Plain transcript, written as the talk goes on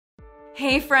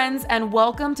Hey friends, and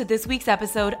welcome to this week's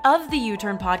episode of the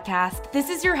U-Turn Podcast. This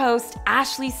is your host,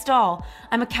 Ashley Stahl.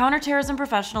 I'm a counterterrorism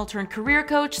professional turned career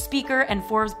coach, speaker, and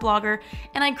Forbes blogger,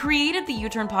 and I created the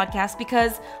U-Turn Podcast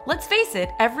because, let's face it,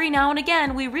 every now and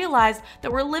again we realize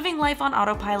that we're living life on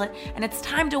autopilot and it's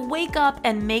time to wake up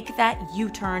and make that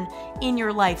U-turn in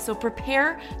your life. So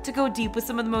prepare to go deep with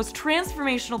some of the most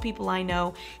transformational people I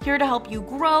know, here to help you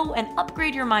grow and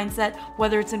upgrade your mindset,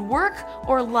 whether it's in work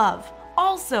or love.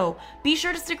 Also, be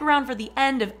sure to stick around for the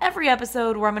end of every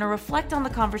episode where I'm going to reflect on the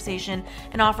conversation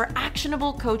and offer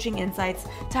actionable coaching insights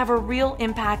to have a real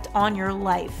impact on your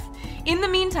life. In the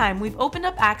meantime, we've opened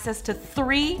up access to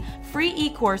 3 free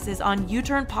e-courses on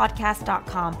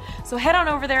uturnpodcast.com. So head on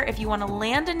over there if you want to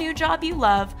land a new job you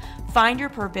love, find your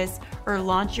purpose, or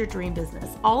launch your dream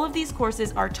business. All of these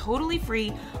courses are totally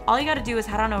free. All you got to do is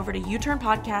head on over to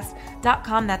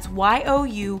uturnpodcast.com. That's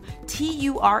YOUTURN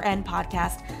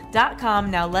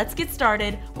podcast.com. Now let's get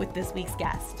started with this week's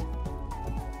guest.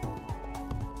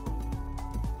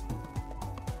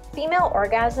 Female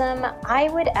orgasm, I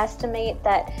would estimate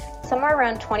that somewhere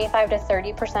around 25 to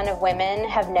 30% of women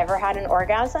have never had an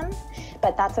orgasm,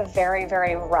 but that's a very,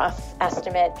 very rough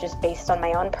estimate just based on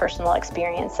my own personal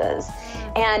experiences.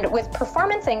 And with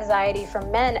performance anxiety for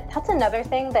men, that's another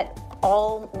thing that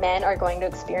all men are going to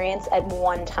experience at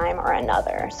one time or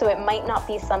another. So it might not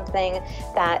be something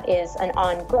that is an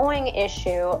ongoing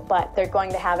issue, but they're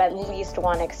going to have at least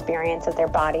one experience of their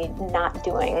body not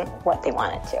doing what they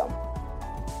want it to.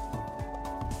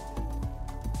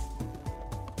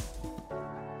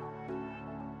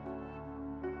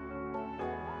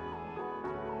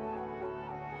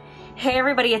 Hey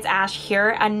everybody, it's Ash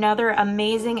here. Another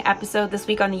amazing episode this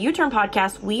week on the U-Turn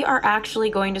Podcast. We are actually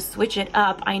going to switch it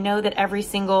up. I know that every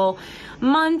single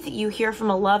month you hear from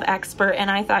a love expert,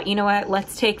 and I thought, you know what,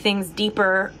 let's take things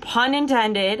deeper, pun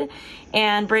intended,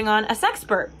 and bring on a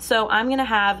sexpert. So I'm going to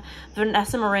have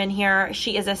Vanessa Marin here.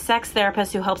 She is a sex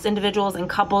therapist who helps individuals and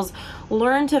couples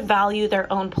learn to value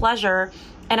their own pleasure.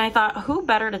 And I thought, who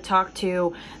better to talk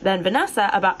to than Vanessa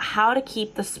about how to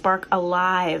keep the spark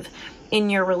alive in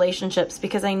your relationships,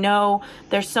 because I know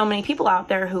there's so many people out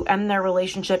there who end their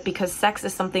relationship because sex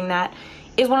is something that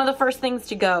is one of the first things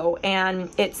to go, and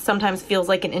it sometimes feels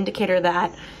like an indicator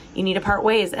that you need to part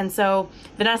ways. And so,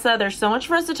 Vanessa, there's so much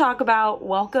for us to talk about.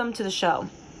 Welcome to the show.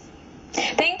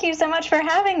 Thank you so much for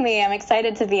having me. I'm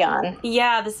excited to be on.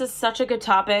 Yeah, this is such a good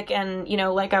topic. And, you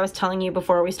know, like I was telling you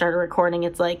before we started recording,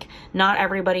 it's like not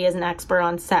everybody is an expert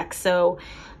on sex. So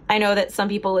I know that some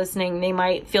people listening, they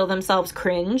might feel themselves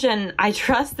cringe, and I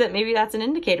trust that maybe that's an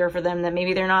indicator for them that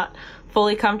maybe they're not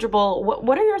fully comfortable.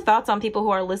 What are your thoughts on people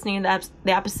who are listening to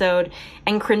the episode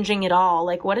and cringing at all?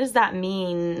 Like, what does that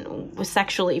mean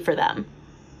sexually for them?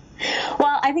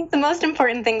 Well, I think the most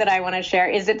important thing that I want to share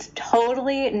is it's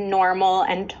totally normal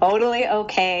and totally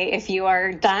okay if you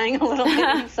are dying a little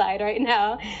bit inside right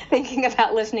now thinking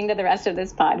about listening to the rest of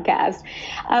this podcast.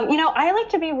 I like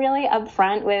to be really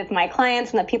upfront with my clients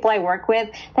and the people I work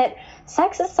with that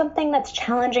sex is something that's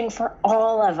challenging for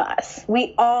all of us.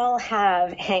 We all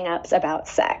have hang-ups about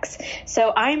sex.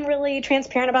 So I'm really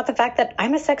transparent about the fact that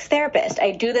I'm a sex therapist.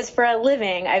 I do this for a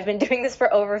living. I've been doing this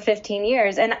for over 15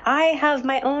 years, and I have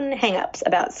my own hang-ups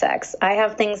about sex. I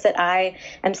have things that I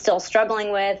am still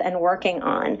struggling with and working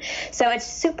on. So it's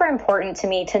super important to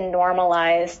me to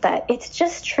normalize that it's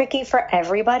just tricky for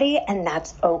everybody, and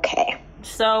that's okay.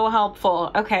 So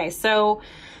helpful. Okay, so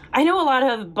I know a lot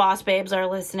of boss babes are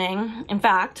listening. In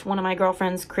fact, one of my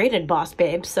girlfriends created Boss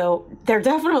Babes, so they're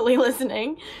definitely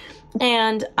listening.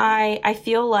 And I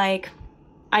feel like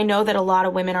I know that a lot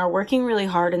of women are working really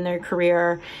hard in their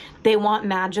career. They want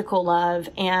magical love,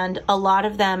 and a lot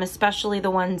of them, especially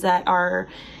the ones that are,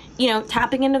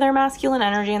 tapping into their masculine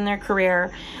energy in their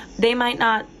career, they might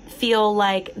not feel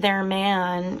like their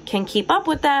man can keep up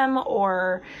with them,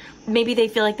 or maybe they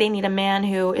feel like they need a man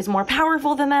who is more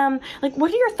powerful than them. Like,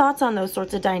 what are your thoughts on those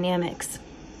sorts of dynamics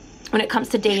when it comes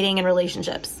to dating and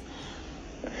relationships?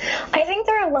 I think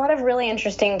there are a lot of really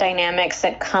interesting dynamics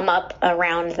that come up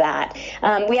around that.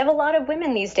 We have a lot of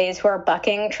women these days who are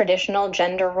bucking traditional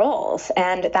gender roles,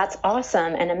 and that's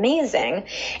awesome and amazing.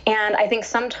 And I think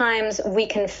sometimes we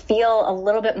can feel a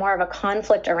little bit more of a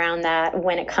conflict around that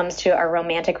when it comes to our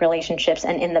romantic relationships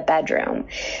and in the bedroom.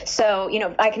 So,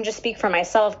 I can just speak for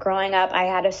myself. Growing up, I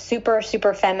had a super,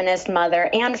 super feminist mother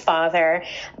and father.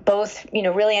 Both,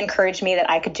 really encouraged me that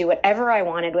I could do whatever I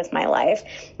wanted with my life.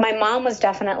 My mom was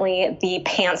definitely really the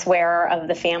pants wearer of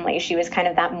the family. She was kind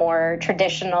of that more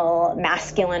traditional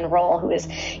masculine role who is,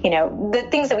 the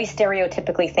things that we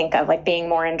stereotypically think of, like being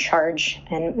more in charge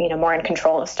and, more in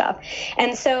control of stuff.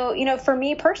 And so, for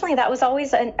me personally, that was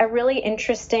always a really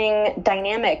interesting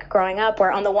dynamic growing up,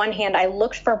 where on the one hand, I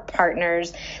looked for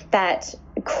partners that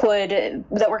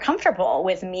were comfortable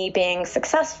with me being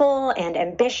successful and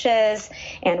ambitious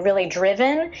and really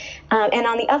driven. And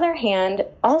on the other hand,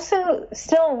 also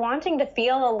still wanting to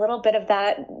feel a little bit of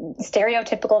that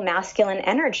stereotypical masculine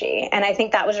energy. And I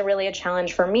think that was really a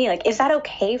challenge for me. Like, is that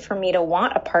okay for me to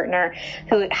want a partner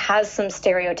who has some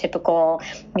stereotypical,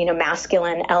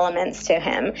 masculine elements to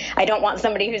him? I don't want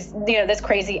somebody who's, this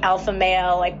crazy alpha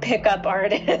male, like pickup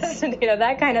artist,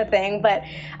 that kind of thing. But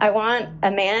I want a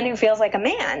man who feels like a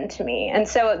man to me. And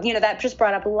so, that just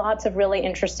brought up lots of really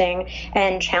interesting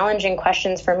and challenging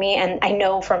questions for me. And I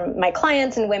know from my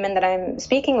clients and women that I'm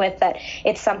speaking with that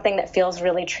it's something that feels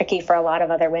really tricky for a lot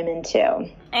of other women too.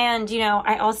 And,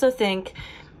 I also think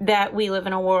that we live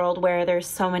in a world where there's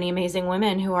so many amazing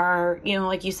women who are,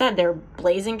 like you said, they're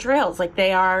blazing trails, like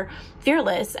they are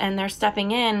fearless and they're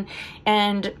stepping in.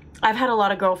 And I've had a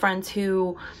lot of girlfriends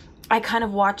who I kind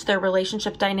of watch their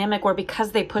relationship dynamic where,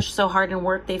 because they push so hard in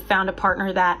work, they found a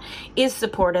partner that is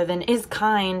supportive and is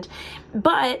kind.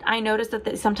 But I noticed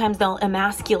that sometimes they'll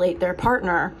emasculate their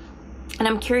partner. And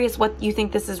I'm curious what you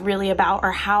think this is really about,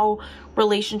 or how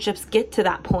relationships get to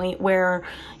that point where,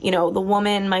 the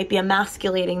woman might be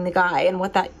emasculating the guy, and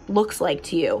what that looks like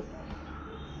to you.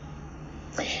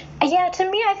 Yeah, to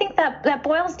me, I think that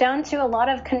boils down to a lot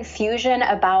of confusion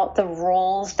about the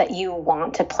roles that you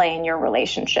want to play in your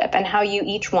relationship and how you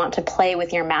each want to play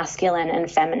with your masculine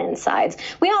and feminine sides.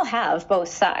 We all have both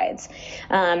sides.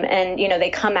 And, they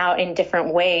come out in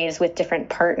different ways with different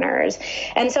partners.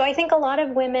 And so I think a lot of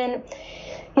women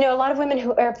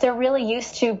who are, if they're really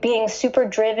used to being super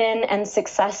driven and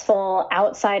successful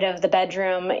outside of the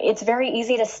bedroom, it's very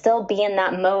easy to still be in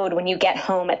that mode when you get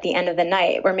home at the end of the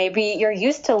night, where maybe you're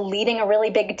used to leading a really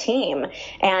big team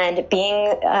and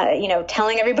being,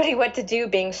 telling everybody what to do,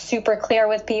 being super clear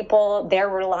with people, they're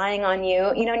relying on you,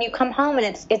 and you come home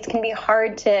and it can be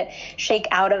hard to shake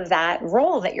out of that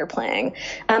role that you're playing.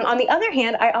 On the other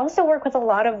hand, I also work with a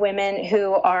lot of women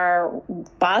who are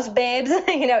boss babes,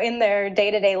 in their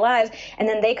day-to-day lives, and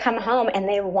then they come home and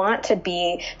they want to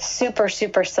be super,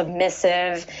 super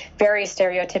submissive, very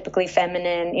stereotypically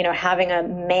feminine, having a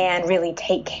man really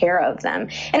take care of them.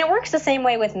 And it works the same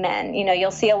way with men.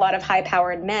 You'll see a lot of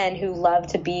high-powered men who love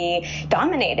to be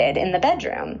dominated in the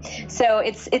bedroom. So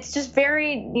it's just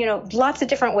very, lots of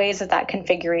different ways that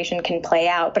configuration can play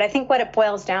out. But I think what it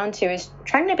boils down to is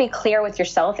trying to be clear with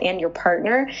yourself and your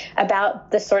partner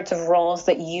about the sorts of roles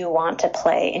that you want to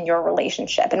play in your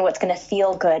relationship and what's going to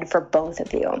feel good for both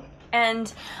of you.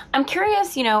 And I'm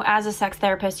curious, as a sex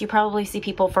therapist, you probably see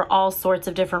people for all sorts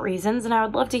of different reasons. And I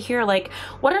would love to hear,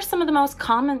 what are some of the most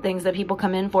common things that people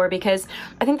come in for? Because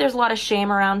I think there's a lot of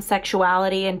shame around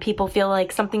sexuality, and people feel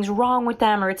like something's wrong with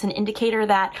them, or it's an indicator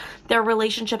that their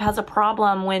relationship has a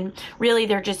problem, when really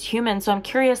they're just human. So I'm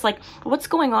curious, what's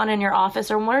going on in your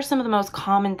office, or what are some of the most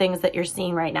common things that you're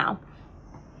seeing right now?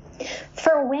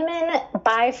 For women,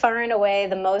 by far and away,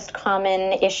 the most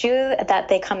common issue that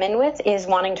they come in with is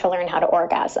wanting to learn how to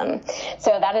orgasm.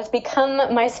 So that has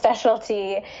become my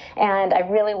specialty, and I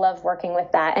really love working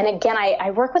with that. And again, I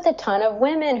work with a ton of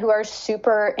women who are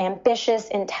super ambitious,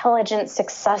 intelligent,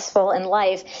 successful in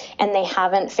life, and they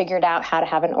haven't figured out how to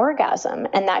have an orgasm.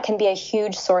 And that can be a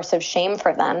huge source of shame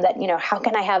for them, that, how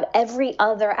can I have every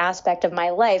other aspect of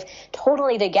my life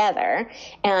totally together?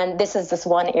 And this is this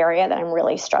one area that I'm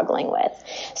really struggling with.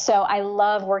 So I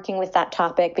love working with that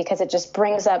topic because it just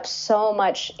brings up so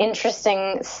much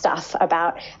interesting stuff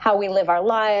about how we live our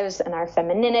lives and our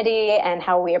femininity and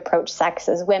how we approach sex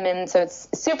as women. So it's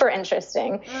super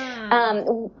interesting.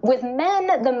 With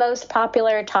men, the most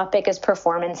popular topic is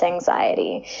performance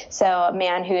anxiety. So a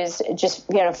man who's just,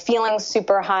 feeling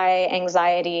super high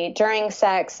anxiety during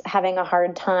sex, having a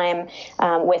hard time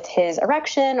with his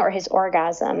erection or his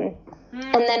orgasm.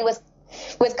 And then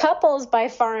with couples, by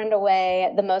far and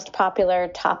away, the most popular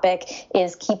topic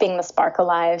is keeping the spark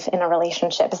alive in a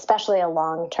relationship, especially a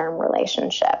long-term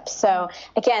relationship. So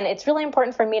again, it's really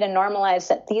important for me to normalize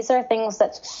that these are things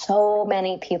that so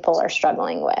many people are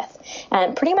struggling with.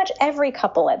 And pretty much every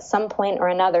couple at some point or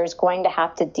another is going to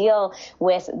have to deal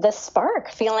with the spark,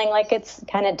 feeling like it's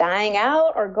kind of dying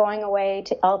out or going away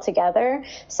altogether.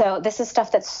 So this is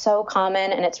stuff that's so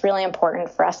common, and it's really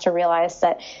important for us to realize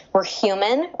that we're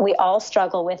human. We all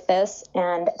struggle with this,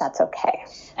 and that's okay.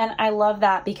 And I love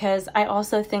that, because I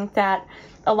also think that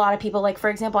a lot of people,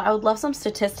 for example, I would love some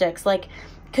statistics.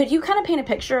 could you kind of paint a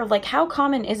picture of like how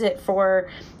common is it for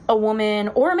a woman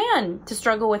or a man to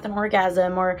struggle with an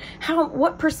orgasm, or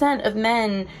what % of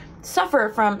men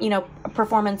suffer from,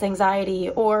 performance anxiety,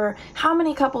 or how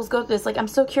many couples go through this? Like, I'm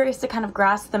so curious to kind of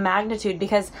grasp the magnitude,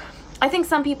 because I think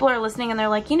some people are listening and they're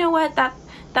like, you know what,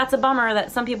 that's a bummer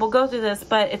that some people go through this,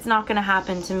 but it's not going to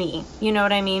happen to me. You know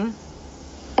what I mean?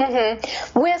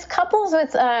 Mm-hmm. With couples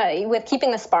with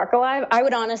keeping the spark alive, I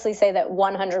would honestly say that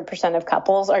 100% of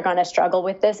couples are going to struggle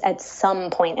with this at some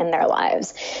point in their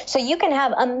lives. So you can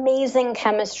have amazing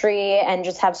chemistry and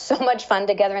just have so much fun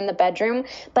together in the bedroom,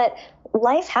 but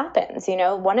life happens.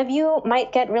 One of you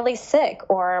might get really sick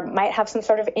or might have some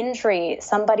sort of injury.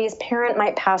 Somebody's parent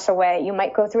might pass away. You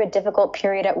might go through a difficult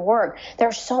period at work. There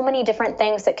are so many different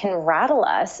things that can rattle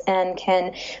us and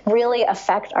can really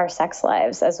affect our sex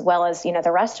lives as well as,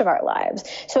 the rest of our lives.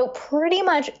 So pretty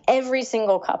much every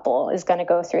single couple is going to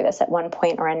go through this at one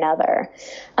point or another.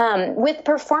 With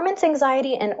performance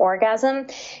anxiety and orgasm,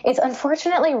 it's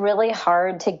unfortunately really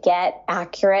hard to get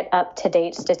accurate,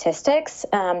 up-to-date statistics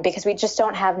because we just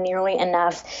don't have nearly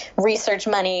enough research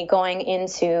money going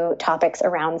into topics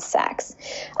around sex.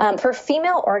 For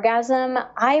female orgasm,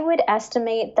 I would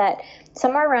estimate that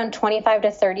somewhere around 25 to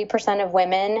 30% of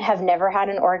women have never had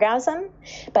an orgasm,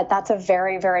 but that's a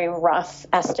very, very rough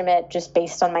estimate just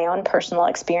based on my own personal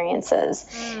experiences.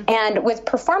 And with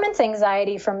performance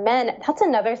anxiety for men, that's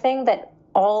another thing that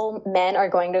all men are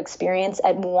going to experience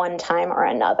at one time or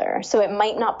another. So it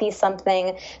might not be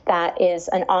something that is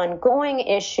an ongoing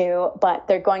issue, but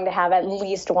they're going to have at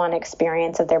least one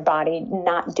experience of their body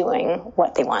not doing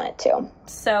what they want it to.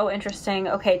 So interesting.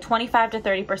 Okay, 25 to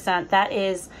 30%. That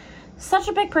is such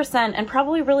a big percent, and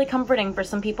probably really comforting for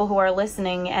some people who are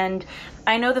listening. And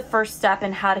I know the first step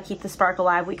in how to keep the spark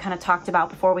alive, we kind of talked about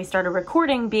before we started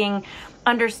recording, being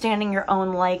understanding your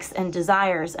own likes and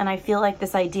desires. And I feel like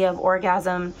this idea of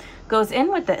orgasm goes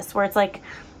in with this, where it's like,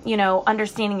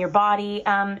 understanding your body.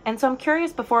 And so I'm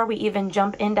curious, before we even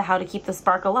jump into how to keep the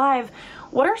spark alive,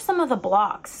 what are some of the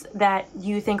blocks that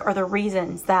you think are the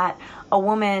reasons that a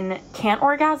woman can't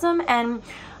orgasm? And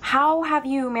how have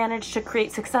you managed to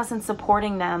create success in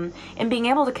supporting them and being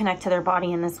able to connect to their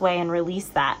body in this way and release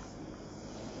that?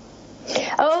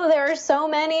 Oh, there are so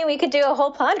many. We could do a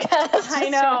whole podcast. I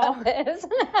know. This.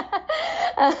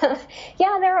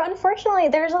 Unfortunately,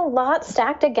 there's a lot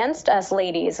stacked against us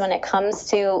ladies when it comes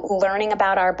to learning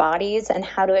about our bodies and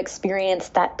how to experience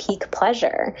that peak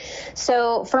pleasure.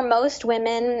 So for most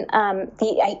women,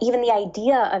 even the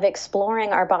idea of exploring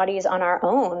our bodies on our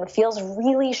own feels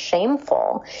really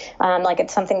shameful. Like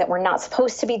it's something that we're not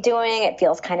supposed to be doing. It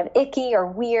feels kind of icky or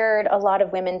weird. A lot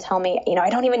of women tell me, I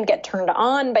don't even get turned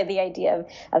on by the idea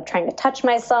of trying to touch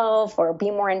myself or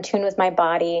be more in tune with my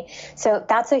body. So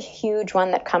that's a huge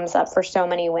one that comes up for so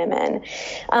many women.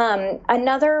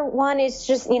 Another one is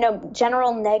just,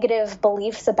 general negative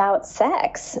beliefs about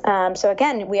sex. So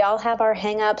again, we all have our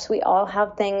hang-ups. We all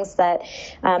have things that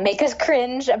make us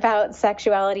cringe about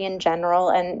sexuality in general.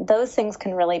 And those things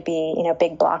can really be,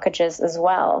 big blockages as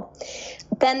well.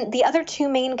 Then the other two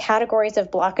main categories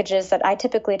of blockages that I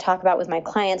typically talk about with my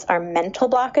clients are mental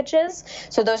blockages.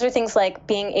 So those are things like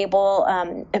being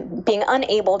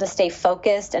unable to stay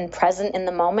focused and present in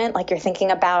the moment. Like you're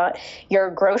thinking about your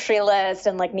grocery list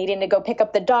and like needing to go pick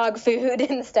up the dog food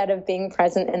instead of being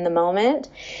present in the moment.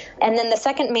 And then the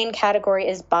second main category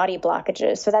is body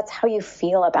blockages. So that's how you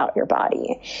feel about your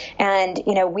body. And,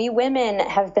 we women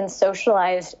have been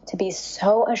socialized to be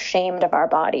so ashamed of our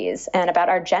bodies and about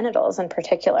our genitals in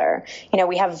particular.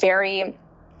 We have very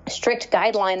strict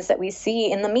guidelines that we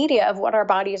see in the media of what our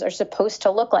bodies are supposed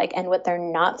to look like and what they're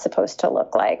not supposed to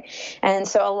look like. And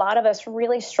so a lot of us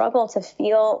really struggle to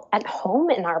feel at home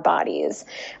in our bodies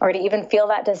or to even feel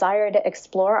that desire to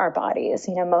explore our bodies.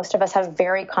 Most of us have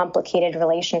very complicated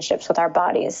relationships with our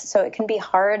bodies. So it can be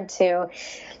hard to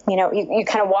you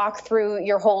kind of walk through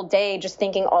your whole day just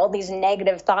thinking all these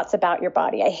negative thoughts about your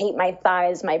body. I hate my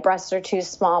thighs. My breasts are too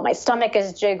small. My stomach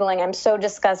is jiggling. I'm so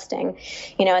disgusting.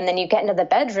 And then you get into the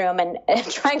bedroom and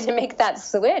trying to make that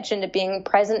switch into being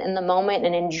present in the moment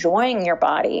and enjoying your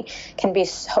body can be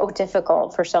so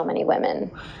difficult for so many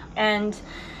women. And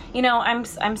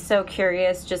I'm so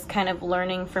curious, just kind of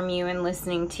learning from you and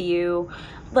listening to you.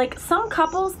 Like some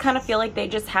couples kind of feel like they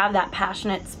just have that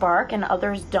passionate spark and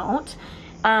others don't.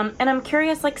 And I'm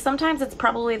curious, like sometimes it's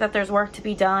probably that there's work to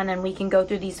be done and we can go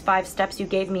through these 5 steps you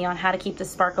gave me on how to keep the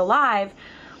spark alive.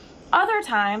 Other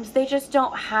times they just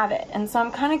don't have it. And so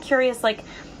I'm kind of curious, like,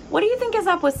 what do you think is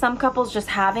up with some couples just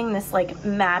having this like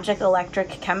magic electric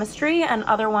chemistry and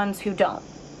other ones who don't?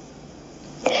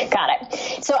 Got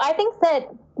it. So I think that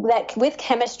with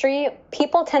chemistry,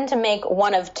 people tend to make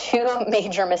one of two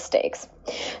major mistakes.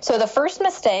 So the first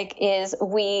mistake is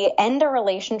we end a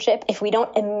relationship if we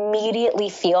don't immediately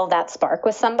feel that spark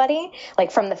with somebody.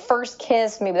 Like from the first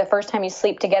kiss, maybe the first time you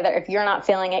sleep together, if you're not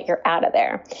feeling it, you're out of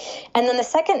there. And then the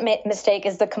second mistake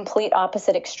is the complete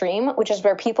opposite extreme, which is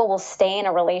where people will stay in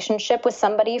a relationship with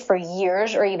somebody for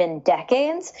years or even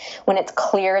decades when it's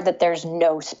clear that there's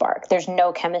no spark, there's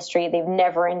no chemistry. They've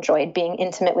never enjoyed being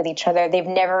intimate with each other. They've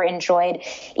never enjoyed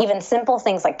even simple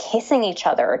things like kissing each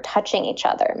other or touching each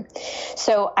other.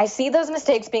 So I see those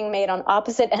mistakes being made on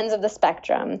opposite ends of the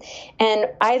spectrum. And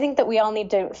I think that we all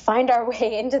need to find our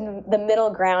way into the middle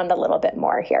ground a little bit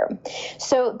more here.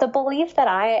 So the belief that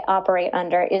I operate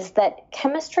under is that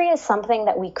chemistry is something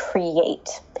that we create.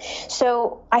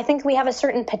 So I think we have a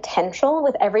certain potential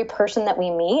with every person that we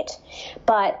meet,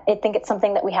 but I think it's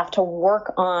something that we have to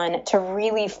work on to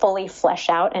really fully flesh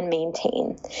out and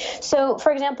maintain. So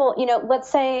for example, let's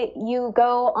say you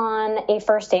go on a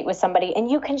first date with somebody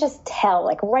and you can just tell,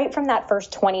 like right from that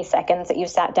first 20 seconds that you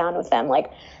sat down with them,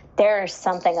 like there's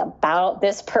something about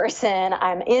this person.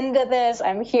 I'm into this.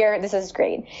 I'm here. This is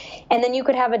great. And then you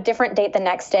could have a different date the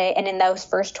next day. And in those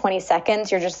first 20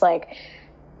 seconds, you're just like,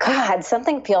 God,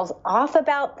 something feels off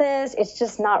about this. It's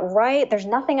just not right. There's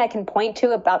nothing I can point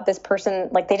to about this person.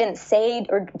 Like they didn't say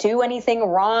or do anything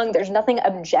wrong. There's nothing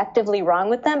objectively wrong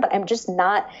with them, but I'm just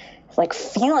not like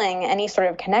feeling any sort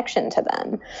of connection to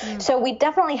them. So we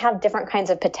definitely have different kinds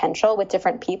of potential with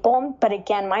different people. But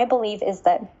again, my belief is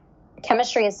that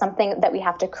chemistry is something that we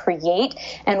have to create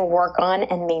and work on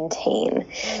and maintain.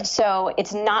 So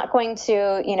it's not going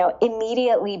to,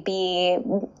 immediately be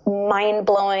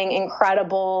mind-blowing,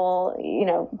 incredible,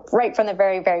 right from the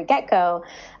very, very get-go.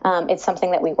 It's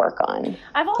something that we work on.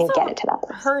 I've also and get into that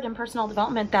place. Heard in personal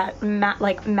development that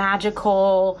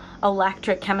magical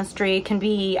electric chemistry can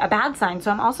be a bad sign.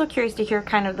 So I'm also curious to hear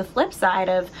kind of the flip side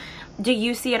of, do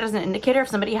you see it as an indicator if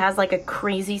somebody has like a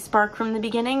crazy spark from the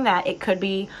beginning that it could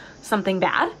be something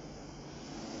bad?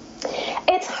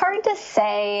 It's hard to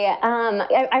say.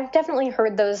 I've definitely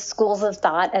heard those schools of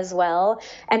thought as well.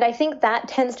 And I think that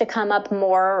tends to come up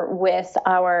more with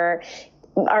our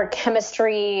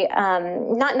chemistry,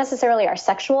 not necessarily our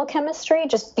sexual chemistry,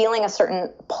 just feeling a certain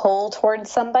pull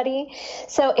towards somebody.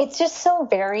 So it's just so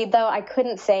varied, though. I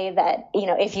couldn't say that,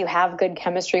 if you have good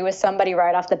chemistry with somebody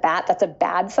right off the bat, that's a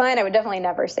bad sign. I would definitely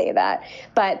never say that.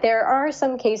 But there are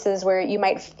some cases where you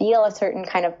might feel a certain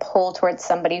kind of pull towards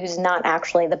somebody who's not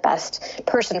actually the best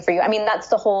person for you. I mean, that's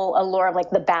the whole allure of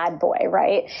like the bad boy,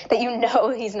 right? That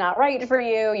he's not right for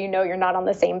you, you're not on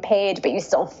the same page, but you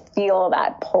still feel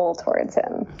that pull towards him.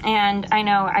 And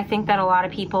I think that a lot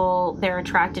of people, they're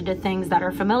attracted to things that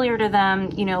are familiar to them,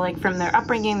 like from their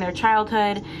upbringing, their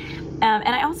childhood. And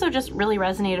I also just really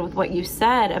resonated with what you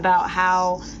said about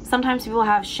how sometimes people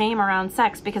have shame around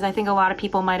sex, because I think a lot of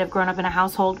people might have grown up in a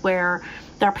household where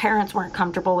their parents weren't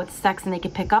comfortable with sex and they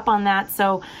could pick up on that.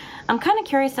 So I'm kind of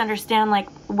curious to understand, like,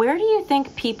 where do you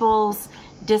think people's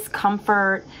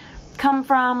discomfort come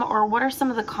from, or what are some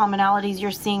of the commonalities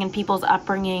you're seeing in people's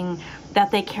upbringing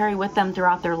that they carry with them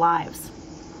throughout their lives?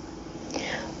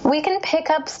 We can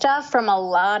pick up stuff from a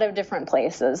lot of different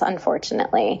places,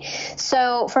 unfortunately.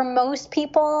 So for most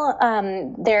people,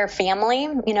 their family,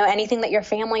 anything that your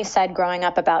family said growing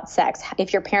up about sex,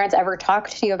 if your parents ever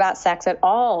talked to you about sex at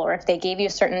all, or if they gave you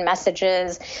certain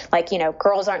messages like,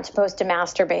 girls aren't supposed to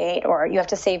masturbate, or you have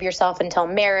to save yourself until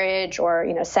marriage, or,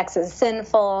 sex is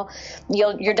sinful,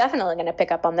 you're definitely going to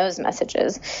pick up on those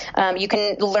messages. You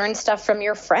can learn stuff from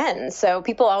your friends. So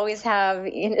people always have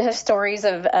stories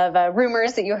of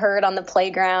rumors that you heard on the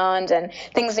playground and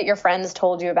things that your friends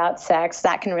told you about sex.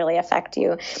 That can really affect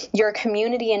you. Your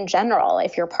community in general,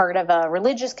 if you're part of a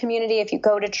religious community, if you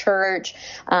go to church,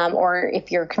 or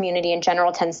if your community in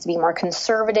general tends to be more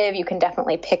conservative, you can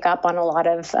definitely pick up on a lot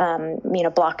of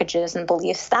blockages and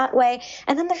beliefs that way.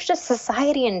 And then there's just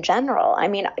society in general. I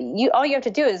mean, all you have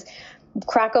to do is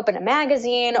crack open a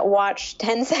magazine, watch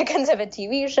 10 seconds of a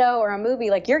TV show or a movie,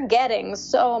 like you're getting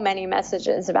so many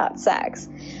messages about sex.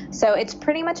 So it's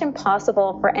pretty much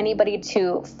impossible for anybody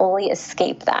to fully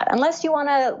escape that. Unless you want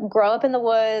to grow up in the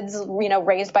woods,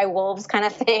 raised by wolves kind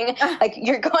of thing, like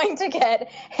you're going to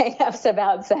get hang-ups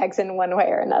about sex in one way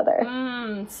or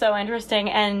another. So interesting.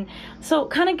 And so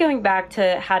kind of going back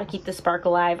to how to keep the spark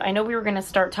alive, I know we were going to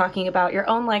start talking about your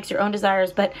own likes, your own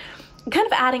desires, but kind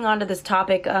of adding on to this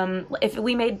topic, if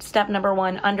we made step number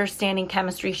 1, understanding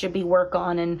chemistry should be work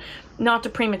on and not to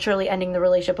prematurely ending the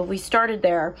relationship, if we started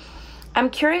there, I'm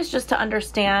curious just to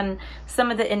understand some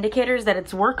of the indicators that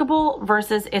it's workable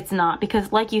versus it's not,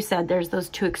 because like you said, there's those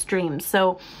two extremes.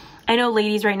 So I know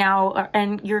ladies right now,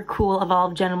 and you're cool,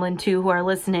 evolved gentlemen too, who are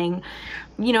listening,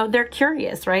 you know, they're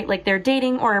curious, right? Like they're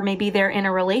dating, or maybe they're in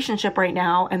a relationship right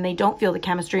now and they don't feel the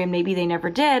chemistry, and maybe they never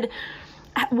did.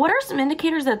 What are some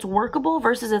indicators that's workable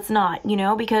versus it's not, you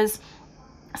know, because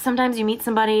sometimes you meet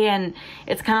somebody and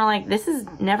it's kind of like, this is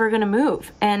never going to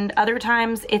move. And other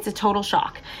times it's a total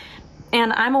shock.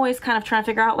 And I'm always kind of trying to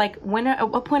figure out, like, at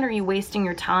what point are you wasting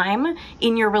your time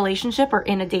in your relationship or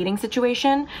in a dating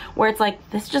situation where it's like,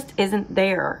 this just isn't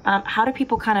there? How do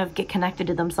people kind of get connected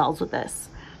to themselves with this?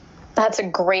 That's a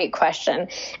great question.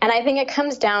 And I think it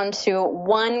comes down to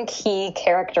one key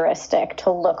characteristic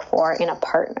to look for in a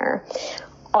partner.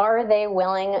 Are they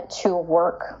willing to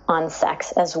work on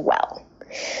sex as well?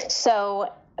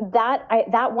 So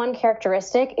that one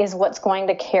characteristic is what's going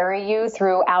to carry you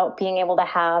throughout being able to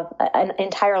have an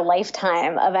entire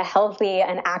lifetime of a healthy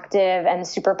and active and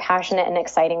super passionate and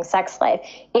exciting sex life,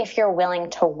 if you're willing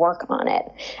to work on it,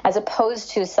 as opposed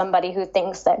to somebody who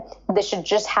thinks that this should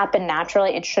just happen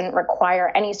naturally. It shouldn't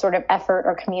require any sort of effort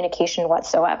or communication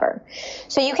whatsoever.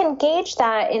 So you can gauge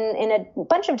that in a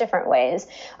bunch of different ways.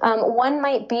 One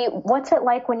might be, what's it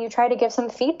like when you try to give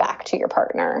some feedback to your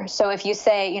partner? So if you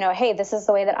say, hey, this is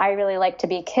the way that I really like to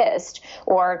be kissed,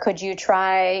 or could you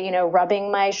try,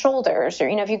 rubbing my shoulders, or,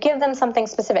 if you give them something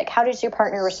specific, how does your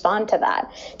partner respond to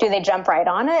that? Do they jump right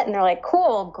on it and they're like,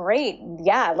 cool, great,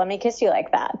 yeah, let me kiss you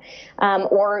like that?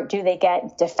 Or do they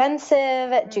get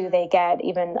defensive? Do they get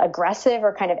even aggressive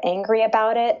or kind of angry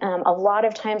about it? A lot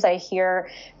of times I hear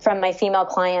from my female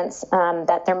clients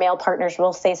that their male partners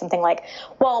will say something like,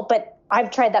 well, but I've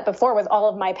tried that before with all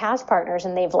of my past partners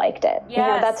and they've liked it.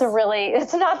 Yes.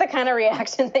 It's not the kind of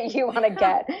reaction that you want to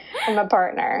get from a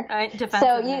partner.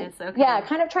 Defensiveness, okay. Yeah,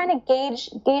 kind of trying to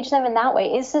gauge them in that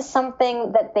way. Is this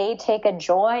something that they take a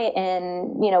joy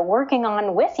in, working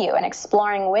on with you and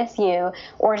exploring with you?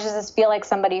 Or does this feel like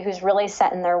somebody who's really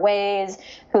set in their ways,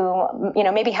 who,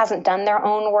 maybe hasn't done their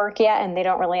own work yet and they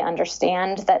don't really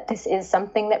understand that this is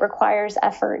something that requires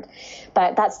effort?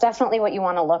 But that's definitely what you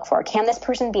want to look for. Can this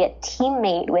person be a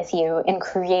teammate with you in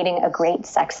creating a great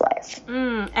sex life?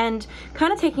 And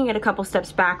kind of taking it a couple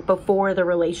steps back before the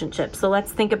relationship. So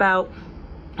let's think about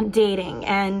dating,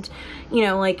 and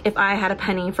like if I had a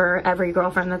penny for every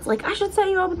girlfriend that's like, I should set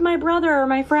you up with my brother or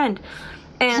my friend,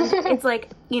 and it's like,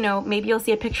 maybe you'll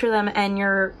see a picture of them and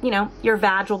your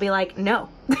vag will be like, no,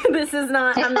 I'm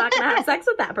not gonna have sex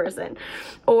with that person,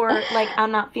 or like,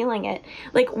 I'm not feeling it.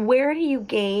 Like, where do you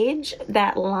gauge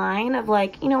that line of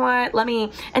like, what,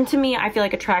 and to me, I feel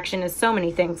like attraction is so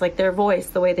many things, like their voice,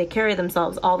 the way they carry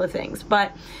themselves, all the things.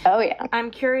 But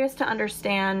I'm curious to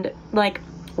understand like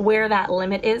where that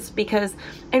limit is, because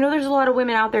I know there's a lot of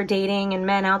women out there dating and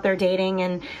men out there dating,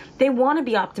 and they want to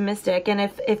be optimistic. And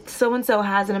if so-and-so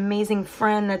has an amazing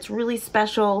friend that's really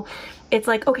special, it's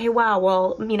like, okay, wow,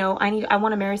 well, I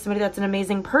want to marry somebody that's an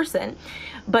amazing person.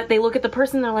 But they look at the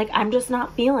person, they're like, I'm just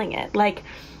not feeling it. Like,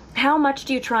 how much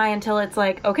do you try until it's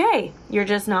like, okay, you're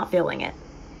just not feeling it?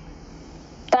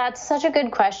 That's such a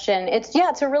good question. It's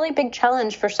a really big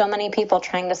challenge for so many people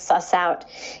trying to suss out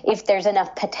if there's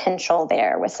enough potential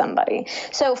there with somebody.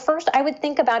 So first, I would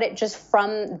think about it just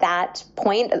from that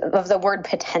point of the word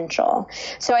potential.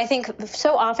 So I think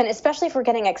so often, especially if we're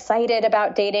getting excited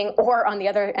about dating, or on the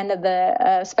other end of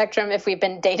the spectrum, if we've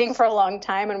been dating for a long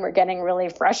time and we're getting really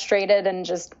frustrated and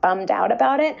just bummed out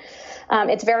about it,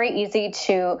 it's very easy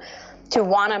to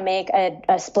want to make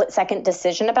a split-second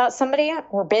decision about somebody.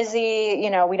 We're busy,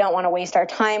 we don't want to waste our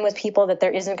time with people that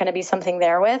there isn't going to be something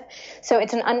there with. So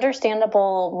it's an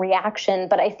understandable reaction,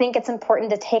 but I think it's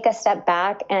important to take a step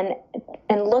back and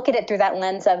look at it through that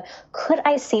lens of, could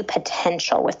I see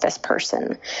potential with this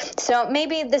person? So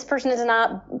maybe this person is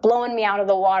not blowing me out of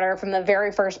the water from the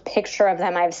very first picture of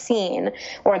them I've seen,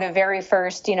 or the very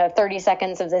first, 30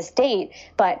 seconds of this date,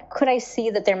 but could I see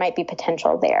that there might be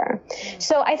potential there?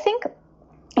 So I think,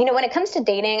 when it comes to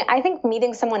dating, I think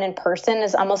meeting someone in person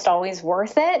is almost always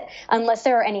worth it, unless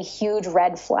there are any huge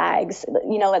red flags.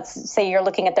 Let's say you're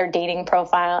looking at their dating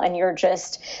profile and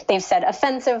they've said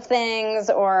offensive things,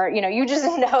 or, you just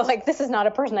know, like, this is not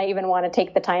a person I even want to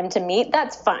take the time to meet.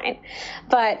 That's fine.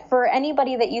 But for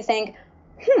anybody that you think,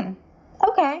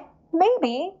 okay,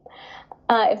 maybe,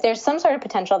 if there's some sort of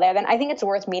potential there, then I think it's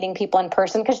worth meeting people in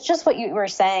person, because just what you were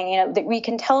saying, that we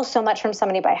can tell so much from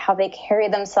somebody by how they carry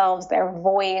themselves, their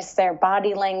voice, their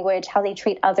body language, how they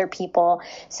treat other people.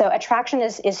 So attraction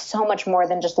is so much more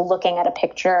than just looking at a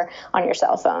picture on your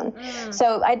cell phone.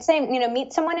 So I'd say,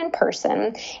 meet someone in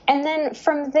person. And then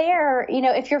from there,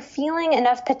 if you're feeling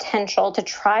enough potential to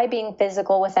try being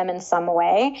physical with them in some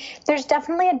way, there's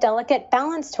definitely a delicate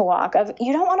balance to walk of,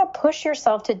 you don't want to push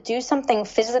yourself to do something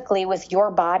physically with your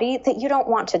your body that you don't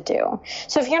want to do.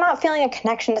 So if you're not feeling a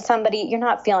connection to somebody, you're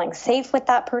not feeling safe with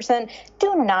that person,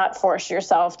 do not force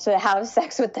yourself to have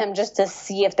sex with them just to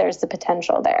see if there's the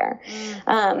potential there.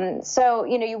 So,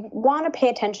 you want to pay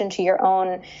attention to your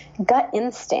own gut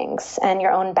instincts and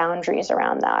your own boundaries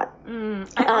around that. And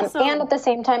at the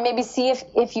same time, maybe see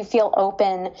if you feel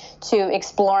open to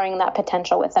exploring that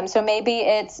potential with them. So maybe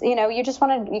it's, you just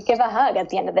want to give a hug at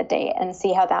the end of the date and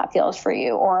see how that feels for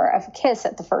you, or a kiss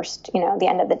at the first, the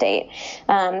end of the date.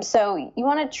 So you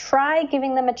want to try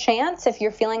giving them a chance if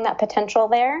you're feeling that potential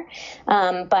there.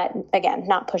 But again,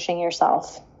 not pushing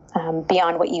yourself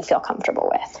beyond what you feel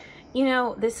comfortable with.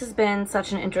 This has been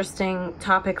such an interesting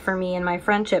topic for me in my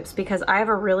friendships, because I have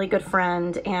a really good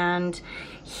friend, and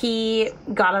he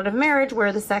got out of marriage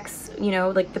where the sex,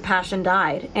 the passion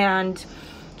died. And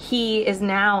he is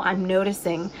now, I'm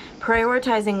noticing,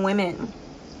 prioritizing women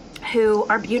who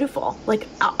are beautiful, like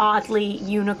oddly,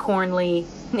 unicornly,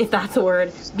 if that's a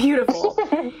word, beautiful.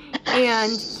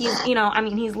 And he's,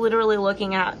 he's literally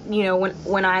looking at,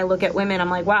 when I look at women, I'm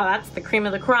like, wow, that's the cream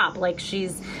of the crop. Like,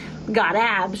 she's got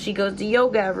abs, she goes to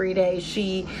yoga every day,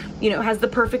 she, has the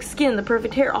perfect skin, the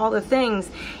perfect hair, all the things.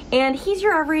 And he's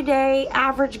your everyday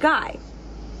average guy.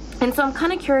 And so I'm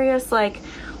kind of curious, like,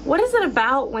 what is it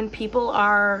about when people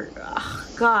are,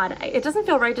 it doesn't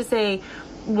feel right to say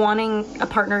wanting a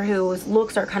partner whose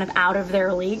looks are kind of out of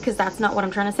their league, because that's not what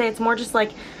I'm trying to say. It's more just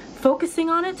like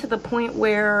focusing on it to the point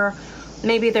where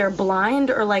maybe they're blind,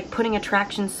 or like putting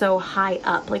attraction so high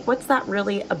up. Like, what's that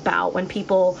really about when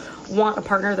people want a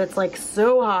partner that's like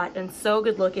so hot and so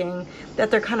good looking that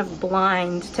they're kind of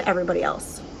blind to everybody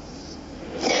else?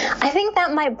 I think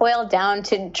that might boil down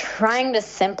to trying to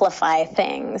simplify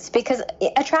things, because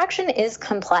attraction is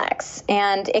complex,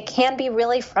 and it can be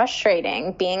really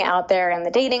frustrating being out there in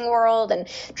the dating world and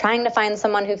trying to find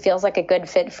someone who feels like a good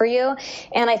fit for you.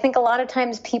 And I think a lot of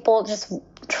times people just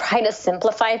try to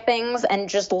simplify things and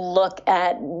just look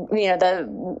at,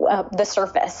 the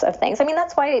surface of things. I mean,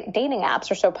 that's why dating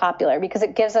apps are so popular, because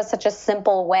it gives us such a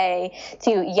simple way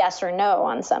to yes or no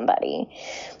on somebody.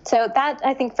 So that,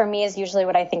 I think, for me, is usually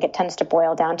what I think it tends to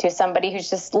boil down to. Somebody who's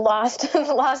just lost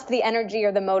the energy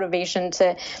or the motivation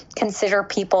to consider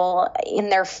people in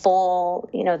their full,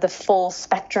 the full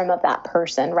spectrum of that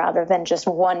person, rather than just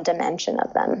one dimension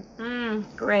of them.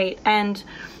 Great. And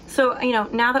so,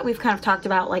 now that we've kind of talked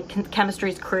about like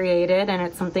chemistry is created and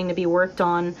it's something to be worked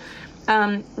on,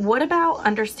 what about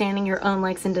understanding your own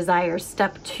likes and desires?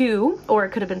 Step 2, or it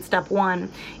could have been step 1,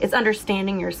 is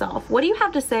understanding yourself. What do you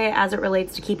have to say as it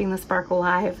relates to keeping the spark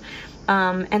alive,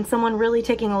 and someone really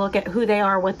taking a look at who they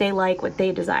are, what they like, what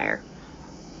they desire?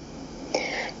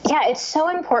 Yeah, it's so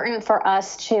important for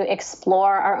us to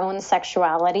explore our own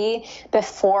sexuality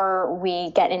before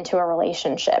we get into a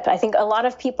relationship. I think a lot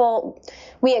of people,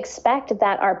 we expect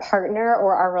that our partner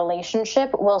or our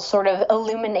relationship will sort of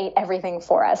illuminate everything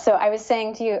for us. So I was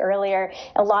saying to you earlier,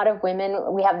 a lot of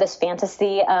women, we have this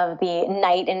fantasy of the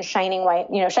knight in shining white,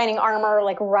 shining armor,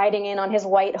 like riding in on his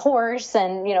white horse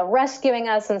and, rescuing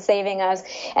us and saving us.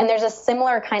 And there's a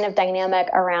similar kind of dynamic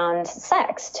around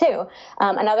sex too.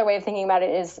 Another way of thinking about it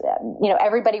is,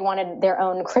 everybody wanted their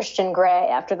own Christian Grey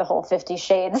after the whole 50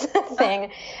 Shades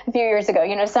thing a few years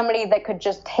ago. Somebody that could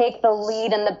just take the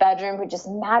lead in the bedroom, who just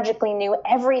magically knew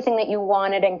everything that you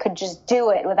wanted and could just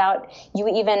do it without you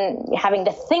even having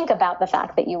to think about the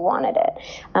fact that you wanted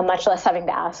it, much less having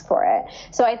to ask for it.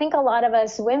 So I think a lot of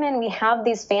us women, we have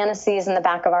these fantasies in the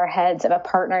back of our heads of a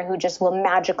partner who just will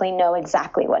magically know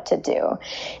exactly what to do.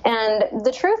 And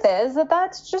the truth is that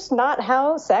that's just not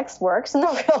how sex works in the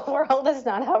real world. It's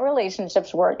not how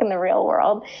relationships work in the real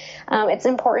world. It's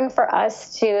important for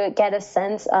us to get a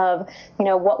sense of,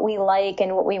 what we like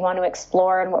and what we want to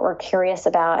explore and what we're curious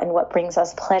about and what brings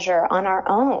us pleasure on our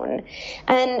own.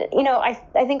 And,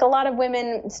 I think a lot of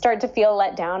women start to feel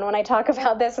let down when I talk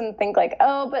about this and think like,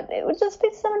 oh, but it would just be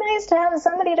so nice to have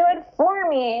somebody do it for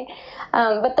me.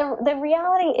 But the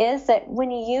reality is that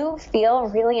when you feel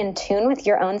really in tune with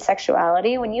your own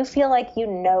sexuality, when you feel like you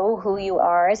know who you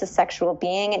are as a sexual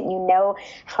being and you know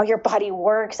how your body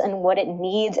works and what it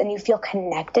needs, and you feel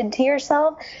connected to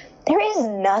yourself, there is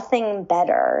nothing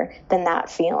better than that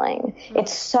feeling.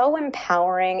 It's so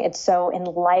empowering. It's so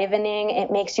enlivening. It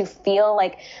makes you feel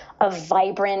like a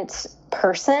vibrant,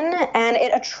 person, and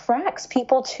it attracts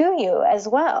people to you as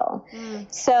well.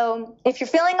 So if you're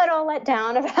feeling at all let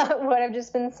down about what I've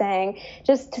just been saying,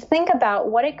 just to think about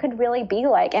what it could really be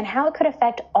like and how it could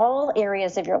affect all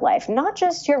areas of your life, not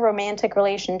just your romantic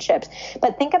relationships,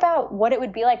 but think about what it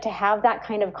would be like to have that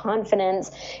kind of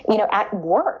confidence, at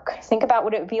work. Think about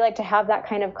what it would be like to have that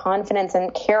kind of confidence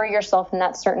and carry yourself in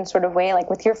that certain sort of way, like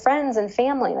with your friends and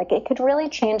family. Like, it could really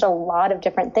change a lot of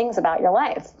different things about your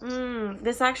life.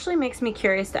 This actually makes me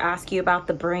curious to ask you about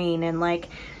the brain and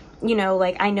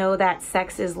I know that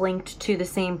sex is linked to the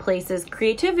same place as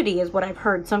creativity is what I've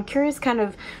heard. So I'm curious kind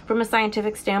of from a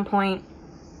scientific standpoint,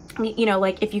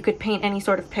 if you could paint any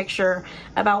sort of picture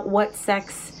about what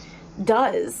sex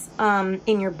does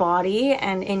in your body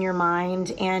and in your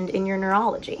mind and in your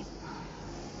neurology.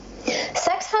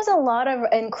 Sex has a lot of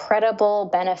incredible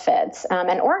benefits,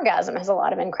 and orgasm has a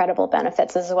lot of incredible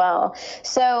benefits as well.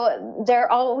 So they're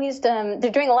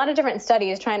doing a lot of different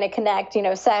studies trying to connect,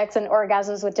 sex and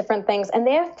orgasms with different things. And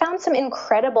they have found some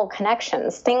incredible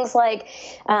connections. Things like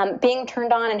being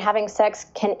turned on and having sex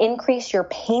can increase your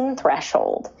pain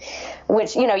threshold,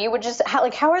 which, you would just,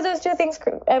 how are those two things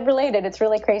related? It's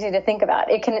really crazy to think about.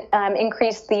 It can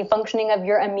increase the functioning of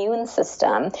your immune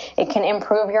system. It can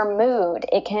improve your mood.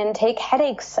 It can take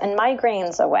headaches and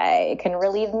migraines away. It can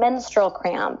relieve menstrual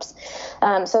cramps.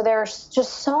 So there's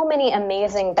just so many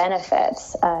amazing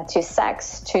benefits to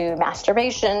sex, to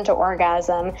masturbation, to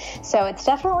orgasm. So it's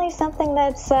definitely something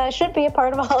that should be a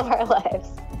part of all of our lives.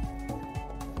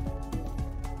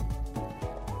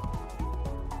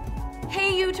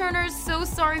 Hey U-Turners, so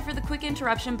sorry for the quick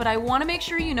interruption, but I want to make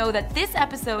sure you know that this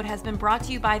episode has been brought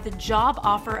to you by the Job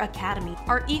Offer Academy,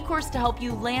 our e-course to help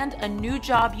you land a new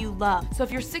job you love. So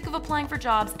if you're sick of applying for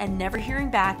jobs and never hearing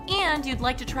back, and you'd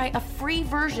like to try a free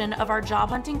version of our job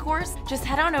hunting course, just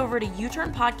head on over to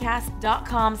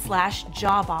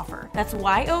youturnpodcast.com/job offer. That's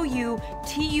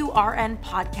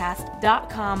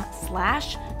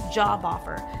youturnpodcast.com/job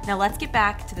offer. Now let's get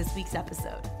back to this week's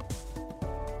episode.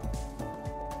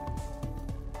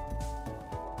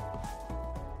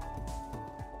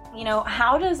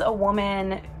 How does a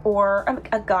woman or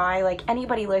a guy, like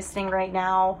anybody listening right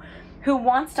now who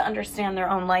wants to understand their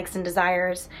own likes and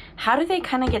desires, how do they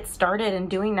kind of get started in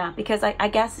doing that? Because I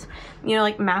guess,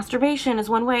 masturbation is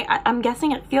one way. I'm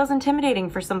guessing it feels intimidating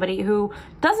for somebody who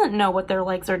doesn't know what their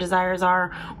likes or desires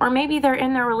are, or maybe they're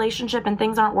in their relationship and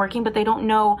things aren't working, but they don't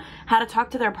know how to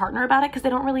talk to their partner about it because they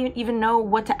don't really even know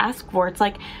what to ask for. It's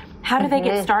like, how do they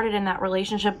get started in that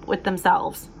relationship with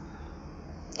themselves?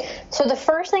 So the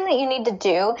first thing that you need to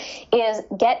do is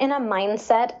get in a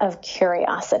mindset of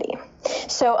curiosity.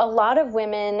 So a lot of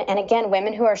women, and again,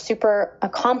 women who are super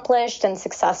accomplished and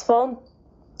successful,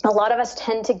 a lot of us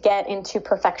tend to get into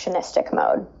perfectionistic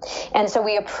mode. And so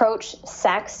we approach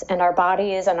sex and our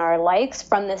bodies and our likes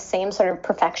from this same sort of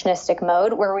perfectionistic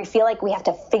mode where we feel like we have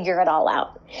to figure it all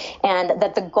out. And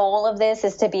that the goal of this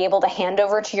is to be able to hand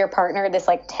over to your partner this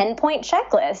 10-point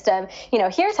checklist of,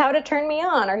 here's how to turn me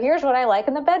on, or here's what I like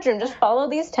in the bedroom. Just follow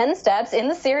these 10 steps in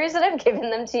the series that I've given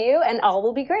them to you and all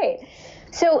will be great.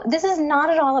 So this is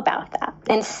not at all about that.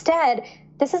 Instead,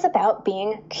 this is about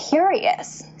being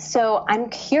curious. So I'm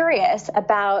curious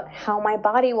about how my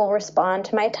body will respond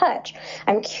to my touch.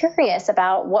 I'm curious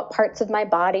about what parts of my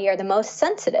body are the most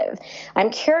sensitive. I'm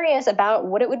curious about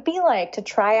what it would be like to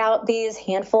try out these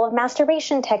handful of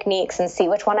masturbation techniques and see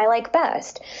which one I like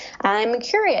best. I'm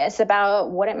curious about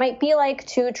what it might be like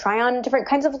to try on different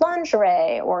kinds of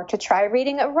lingerie, or to try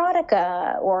reading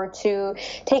erotica, or to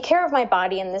take care of my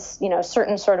body in this,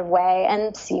 certain sort of way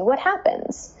and see what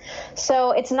happens.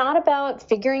 So it's not about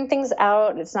figuring things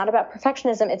out. It's not about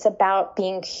perfectionism. It's about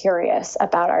being curious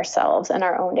about ourselves and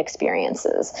our own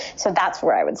experiences. So that's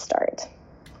where I would start.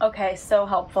 Okay, so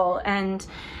helpful. And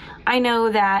I know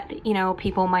that,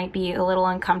 people might be a little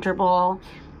uncomfortable,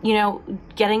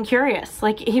 getting curious.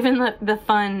 Like even the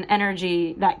fun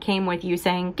energy that came with you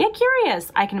saying, get curious.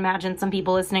 I can imagine some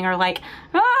people listening are like,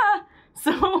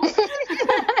 so, holy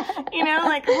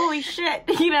shit,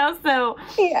 so.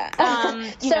 Yeah.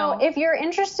 So if you're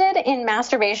interested in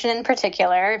masturbation in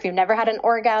particular, if you've never had an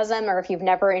orgasm or if you've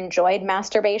never enjoyed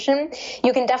masturbation,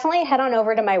 you can definitely head on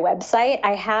over to my website.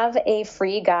 I have a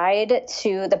free guide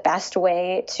to the best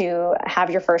way to have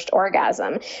your first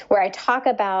orgasm, where I talk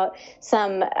about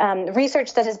some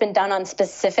research that has been done on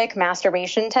specific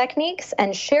masturbation techniques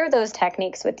and share those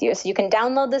techniques with you. So you can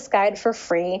download this guide for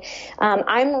free.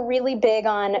 I'm really big big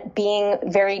on being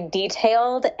very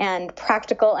detailed and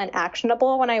practical and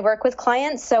actionable when I work with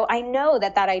clients. So I know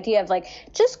that idea of like,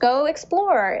 just go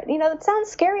explore, it sounds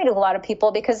scary to a lot of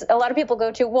people, because a lot of people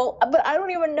go to, well, but I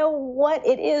don't even know what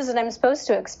it is that I'm supposed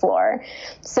to explore.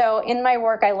 So in my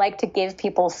work, I like to give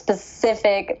people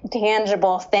specific,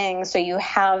 tangible things so you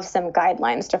have some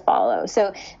guidelines to follow.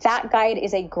 So that guide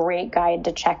is a great guide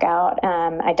to check out.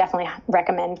 I definitely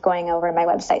recommend going over to my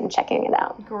website and checking it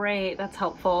out. Great. That's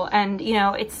helpful. And,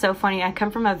 it's so funny. I come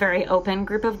from a very open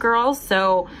group of girls.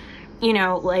 So,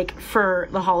 like for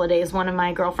the holidays, one of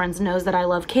my girlfriends knows that I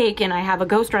love cake, and I have a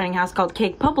ghostwriting house called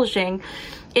Cake Publishing.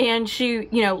 And she,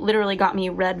 literally got me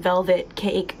red velvet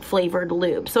cake flavored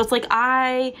lube. So it's like,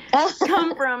 I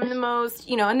come from the most,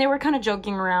 and they were kind of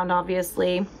joking around,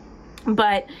 obviously.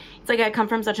 But it's like I come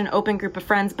from such an open group of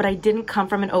friends, but I didn't come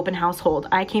from an open household.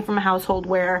 I came from a household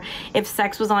where if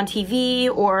sex was on TV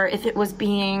or if it was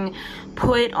being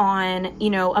put on,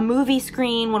 a movie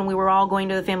screen when we were all going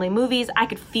to the family movies, I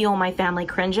could feel my family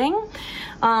cringing.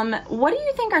 What do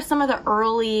you think are some of the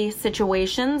early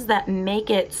situations that make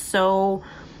it so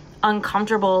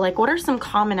uncomfortable? Like, what are some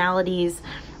commonalities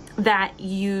that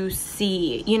you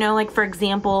see? Like, for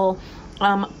example,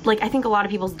 I think a lot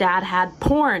of people's dad had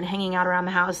porn hanging out around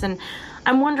the house, and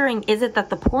I'm wondering, is it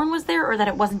that the porn was there or that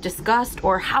it wasn't discussed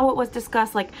or how it was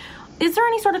discussed? Like, is there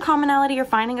any sort of commonality you're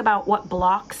finding about what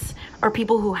blocks or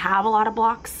people who have a lot of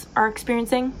blocks are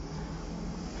experiencing?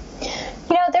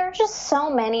 There are just so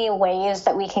many ways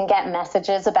that we can get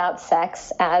messages about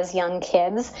sex as young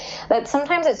kids that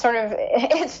sometimes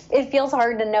it feels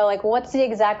hard to know, like, what's the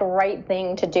exact right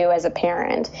thing to do as a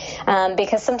parent.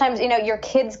 Because sometimes, your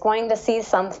kid's going to see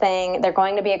something, they're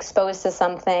going to be exposed to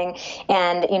something,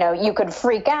 and, you could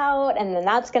freak out, and then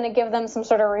that's going to give them some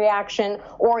sort of reaction,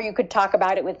 or you could talk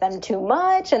about it with them too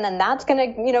much, and then that's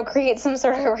going to, create some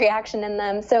sort of reaction in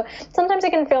them. So sometimes it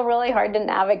can feel really hard to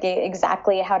navigate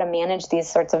exactly how to manage these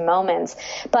sorts of moments.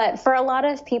 But for a lot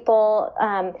of people,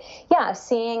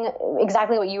 seeing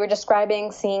exactly what you were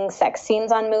describing, seeing sex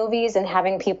scenes on movies and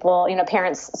having people,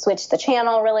 parents switch the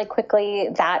channel really quickly,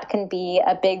 that can be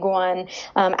a big one.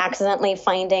 Accidentally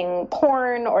finding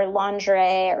porn or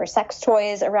lingerie or sex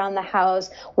toys around the house,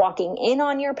 walking in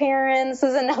on your parents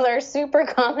is another super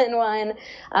common one.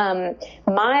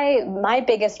 My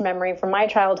biggest memory from my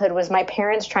childhood was my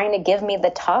parents trying to give me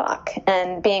the talk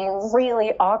and being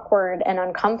really awkward and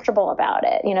uncomfortable about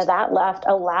it. That left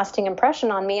a lasting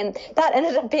impression on me, and that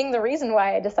ended up being the reason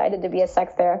why I decided to be a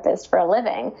sex therapist for a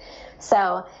living.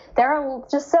 So there are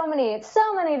just so many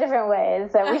different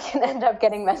ways that we can end up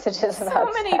getting messages about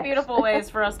so many sex. Beautiful ways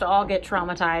for us to all get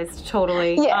traumatized.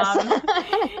 Totally. Yes.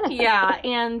 Yeah.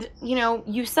 And,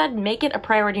 you said make it a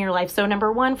priority in your life. So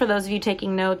number one, for those of you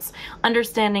taking notes,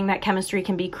 understanding that chemistry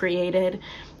can be created.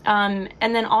 And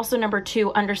then also number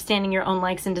two, understanding your own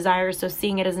likes and desires. So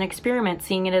seeing it as an experiment,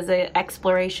 seeing it as an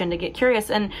exploration to get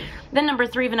curious. And then number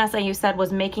three, Vanessa, you said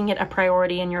was making it a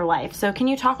priority in your life. So can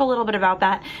you talk a little bit about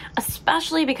that?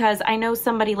 Especially because I know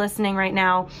somebody listening right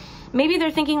now, maybe they're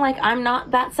thinking like, I'm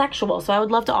not that sexual. So I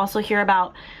would love to also hear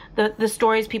about the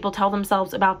stories people tell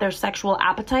themselves about their sexual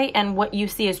appetite and what you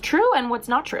see as true and what's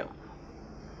not true.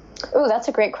 Oh, that's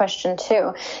a great question,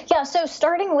 too. Yeah, so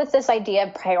starting with this idea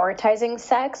of prioritizing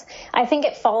sex, I think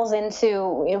it falls into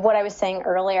what I was saying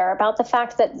earlier about the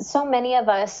fact that so many of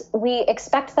us, we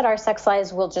expect that our sex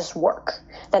lives will just work,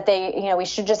 that we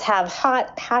should just have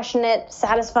hot, passionate,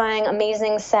 satisfying,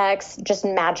 amazing sex just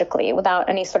magically without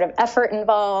any sort of effort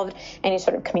involved, any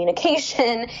sort of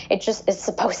communication. It just is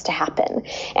supposed to happen.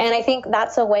 And I think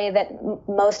that's a way that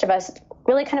most of us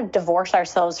really kind of divorce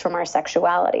ourselves from our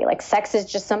sexuality. Like, sex is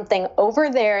just something over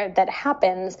there that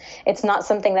happens. It's not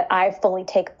something that I fully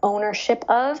take ownership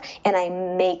of, and I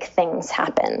make things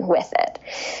happen with it.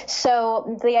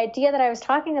 So the idea that I was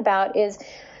talking about is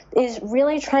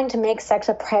really trying to make sex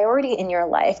a priority in your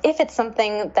life if it's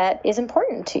something that is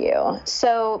important to you.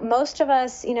 So most of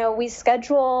us, we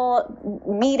schedule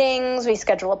meetings, we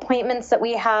schedule appointments that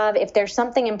we have. If there's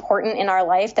something important in our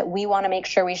life that we want to make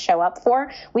sure we show up for,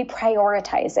 we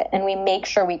prioritize it and we make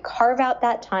sure we carve out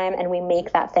that time and we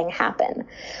make that thing happen.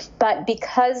 But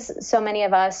because so many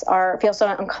of us feel so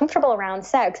uncomfortable around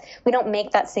sex, we don't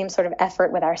make that same sort of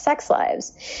effort with our sex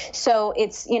lives. So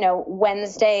it's,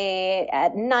 Wednesday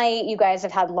at night, you guys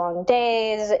have had long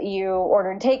days, you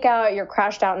ordered takeout, you're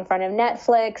crashed out in front of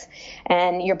Netflix,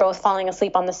 and you're both falling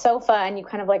asleep on the sofa, and you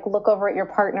kind of like look over at your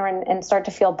partner and start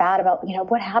to feel bad about,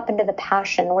 what happened to the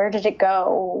passion? Where did it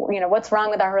go? What's wrong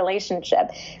with our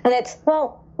relationship? And it's,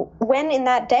 well, when in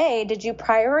that day did you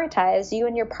prioritize you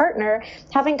and your partner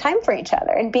having time for each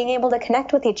other and being able to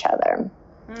connect with each other?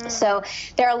 So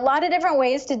there are a lot of different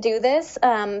ways to do this,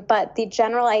 but the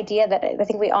general idea that I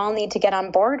think we all need to get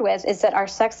on board with is that our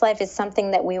sex life is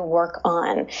something that we work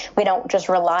on. We don't just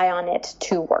rely on it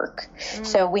to work.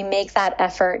 So we make that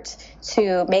effort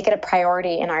to make it a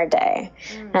priority in our day,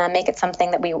 make it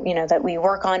something that we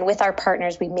work on with our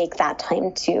partners. We make that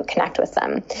time to connect with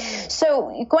them.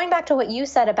 So going back to what you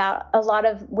said about a lot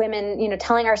of women,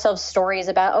 telling ourselves stories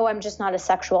about, oh, I'm just not a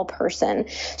sexual person.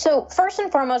 So first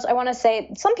and foremost, I want to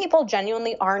say some people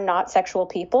genuinely are not sexual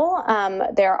people.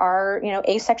 There are,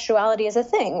 asexuality is a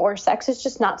thing, or sex is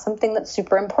just not something that's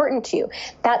super important to you.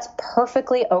 That's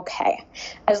perfectly okay,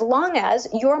 as long as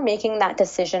you're making that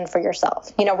decision for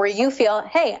yourself, where you feel,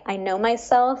 hey, I know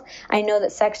myself. I know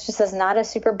that sex just is not a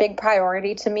super big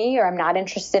priority to me, or I'm not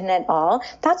interested in it at all.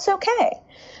 That's okay.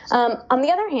 On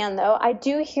the other hand, though, I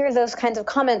do hear those kinds of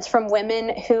comments from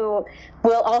women who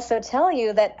will also tell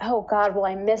you that, oh God, well,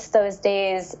 I miss those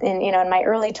days in my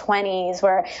early 20s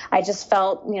where I just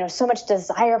felt, so much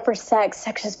desire for sex.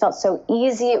 Sex just felt so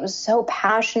easy. It was so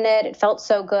passionate. It felt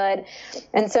so good.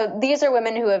 And so these are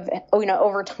women who have,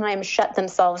 over time shut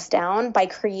themselves down by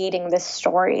creating this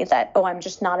story that, oh, I'm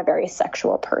just not a very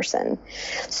sexual person.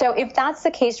 So if that's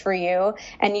the case for you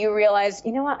and you realize,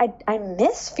 you know what, I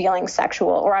miss feeling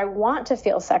sexual, or I want to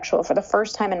feel sexual for the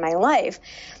first time in my life,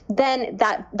 then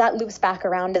that loops back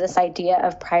around to this idea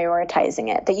of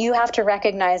prioritizing it, that you have to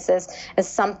recognize this as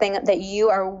something that you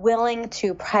are willing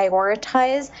to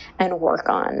prioritize and work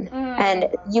on. And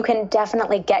you can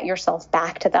definitely get yourself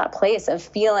back to that place of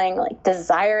feeling like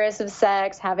desirous of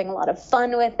sex, having a lot of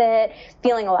fun with it,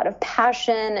 feeling a lot of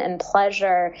passion and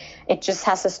pleasure. It just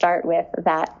has to start with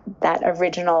that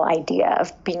original idea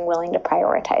of being willing to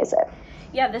prioritize it.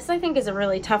 Yeah, this I think is a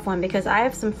really tough one, because I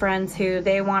have some friends who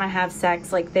they want to have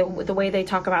sex, like the way they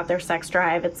talk about their sex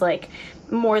drive, it's like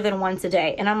more than once a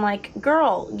day. And I'm like,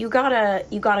 girl, you gotta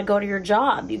go to your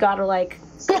job. You gotta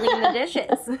clean the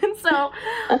dishes. And so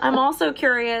I'm also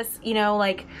curious,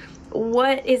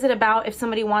 what is it about if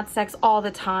somebody wants sex all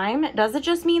the time? Does it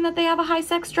just mean that they have a high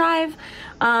sex drive?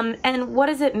 And what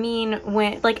does it mean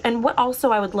when, and what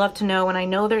also I would love to know, and I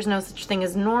know there's no such thing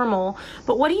as normal,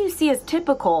 but what do you see as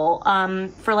typical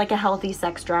for a healthy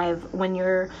sex drive when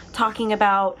you're talking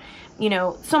about,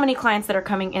 so many clients that are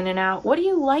coming in and out? What do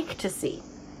you like to see?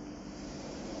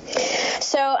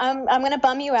 So I'm going to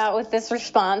bum you out with this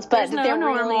response, but there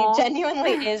really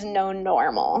genuinely is no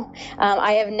normal.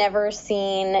 I have never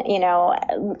seen,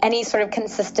 any sort of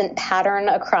consistent pattern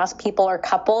across people or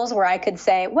couples where I could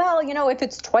say, well, if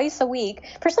it's twice a week,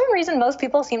 for some reason, most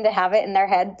people seem to have it in their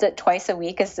heads that twice a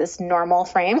week is this normal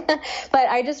frame. But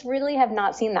I just really have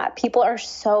not seen that. People are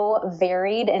so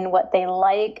varied in what they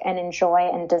like and enjoy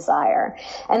and desire.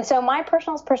 And so my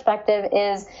personal perspective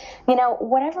is,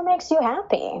 whatever makes you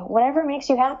happy. Whatever makes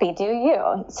you happy, do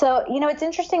you. So, it's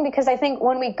interesting because I think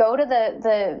when we go to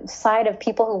the side of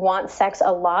people who want sex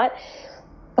a lot,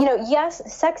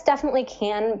 yes, sex definitely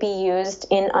can be used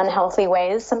in unhealthy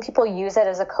ways. Some people use it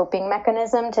as a coping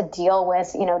mechanism to deal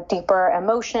with, deeper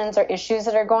emotions or issues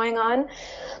that are going on.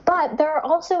 But there are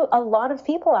also a lot of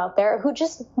people out there who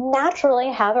just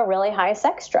naturally have a really high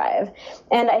sex drive.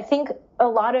 And I think a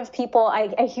lot of people,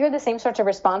 I hear the same sorts of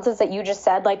responses that you just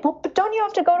said, well, but don't you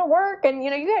have to go to work and,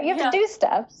 you have to do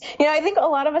stuff. I think a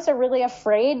lot of us are really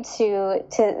afraid to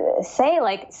say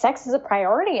sex is a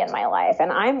priority in my life.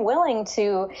 And I'm willing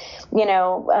to,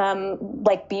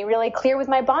 be really clear with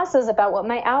my bosses about what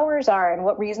my hours are and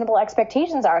what reasonable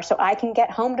expectations are, so I can get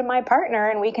home to my partner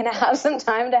and we can have some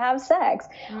time to have sex.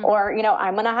 Or,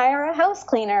 I'm going to hire a house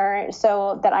cleaner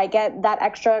so that I get that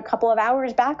extra couple of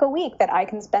hours back a week that I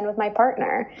can spend with my partner.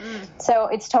 So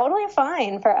it's totally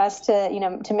fine for us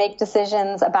to make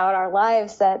decisions about our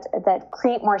lives that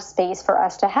create more space for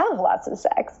us to have lots of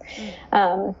sex.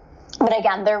 But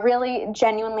again, there really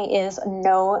genuinely is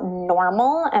no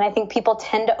normal. And I think people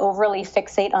tend to overly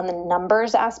fixate on the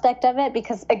numbers aspect of it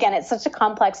because, again, it's such a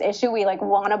complex issue. We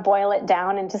want to boil it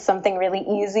down into something really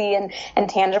easy and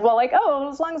tangible,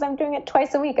 as long as I'm doing it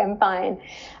twice a week, I'm fine.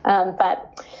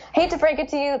 But hate to break it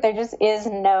to you, there just is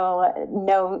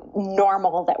no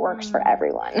normal that works for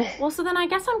everyone. Well, so then I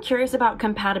guess I'm curious about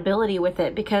compatibility with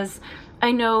it, because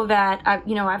I know that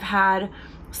I've had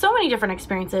so many different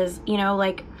experiences,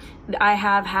 I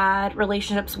have had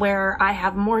relationships where I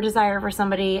have more desire for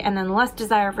somebody and then less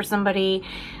desire for somebody.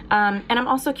 And I'm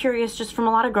also curious just from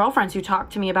a lot of girlfriends who talk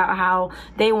to me about how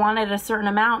they wanted a certain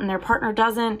amount and their partner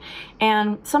doesn't.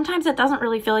 And sometimes it doesn't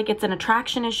really feel like it's an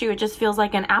attraction issue. It just feels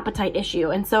like an appetite issue.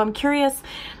 And so I'm curious,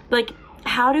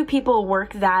 how do people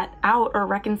work that out or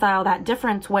reconcile that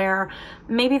difference where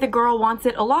maybe the girl wants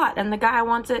it a lot and the guy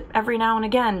wants it every now and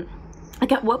again?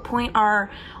 like at what point are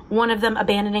one of them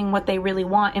abandoning what they really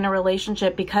want in a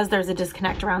relationship because there's a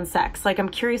disconnect around sex? Like, I'm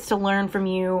curious to learn from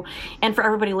you and for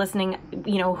everybody listening,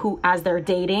 you know, who, as they're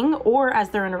dating or as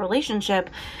they're in a relationship,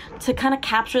 to kind of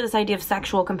capture this idea of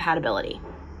sexual compatibility.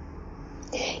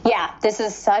 Yeah, this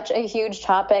is such a huge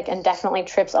topic and definitely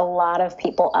trips a lot of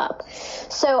people up.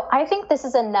 So I think this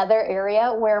is another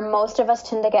area where most of us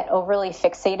tend to get overly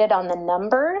fixated on the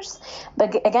numbers.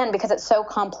 But again, because it's so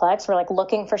complex, we're like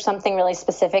looking for something really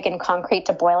specific and concrete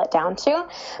to boil it down to.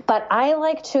 But I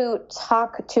like to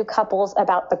talk to couples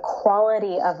about the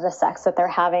quality of the sex that they're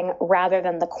having rather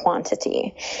than the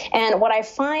quantity. And what I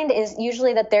find is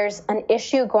usually that there's an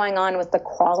issue going on with the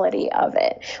quality of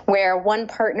it, where one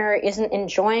partner isn't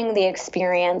enjoying the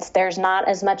experience. There's not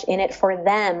as much in it for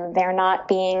them. They're not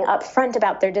being upfront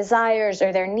about their desires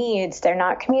or their needs. They're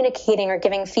not communicating or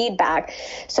giving feedback.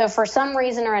 So for some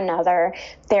reason or another,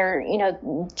 they're, you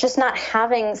know, just not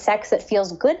having sex that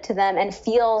feels good to them and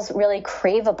feels really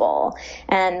craveable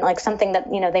and like something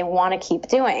that, you know, they want to keep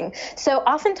doing. So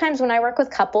oftentimes when I work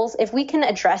with couples, if we can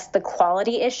address the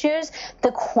quality issues,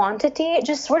 the quantity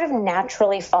just sort of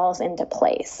naturally falls into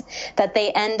place, that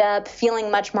they end up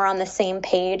feeling much more on the same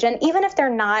page. And even if they're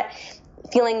not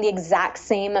feeling the exact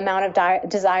same amount of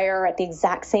desire at the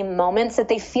exact same moments, that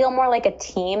they feel more like a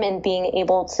team and being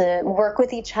able to work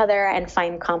with each other and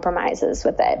find compromises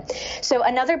with it. So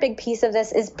another big piece of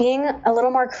this is being a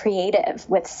little more creative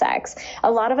with sex.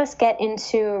 A lot of us get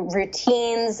into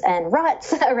routines and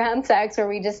ruts around sex where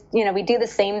we just, you know, we do the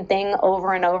same thing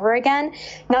over and over again.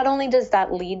 Not only does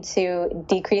that lead to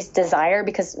decreased desire,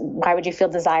 because why would you feel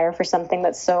desire for something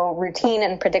that's so routine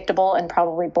and predictable and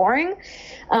probably boring?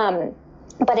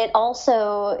 But it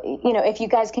also, you know, if you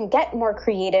guys can get more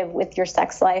creative with your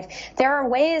sex life, there are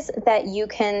ways that you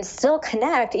can still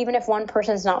connect even if one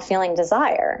person's not feeling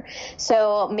desire.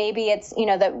 So maybe it's, you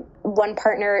know, that one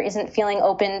partner isn't feeling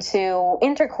open to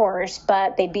intercourse,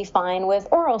 but they'd be fine with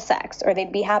oral sex, or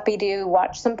they'd be happy to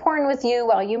watch some porn with you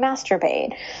while you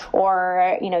masturbate.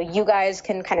 Or, you know, you guys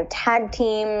can kind of tag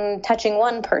team touching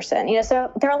one person. You know,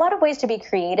 so there are a lot of ways to be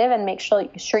creative and make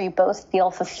sure you both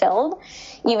feel fulfilled,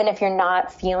 even if you're not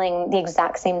feeling the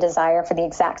exact same desire for the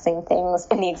exact same things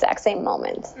in the exact same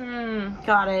moment.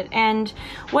 Got it. And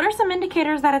what are some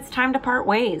indicators that it's time to part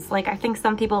ways? Like, I think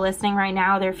some people listening right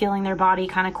now, they're feeling their body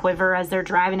kind of quiver as they're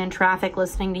driving in traffic,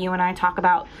 listening to you and I talk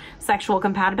about sexual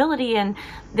compatibility, and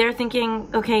they're thinking,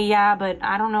 okay, yeah, but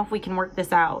I don't know if we can work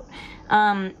this out.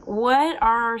 What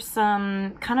are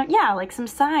some kind of, like some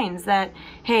signs that,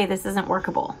 hey, this isn't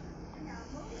workable?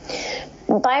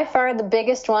 By far, the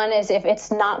biggest one is if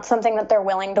it's not something that they're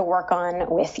willing to work on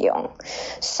with you.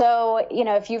 So, you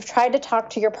know, if you've tried to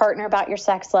talk to your partner about your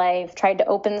sex life, tried to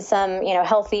open some, you know,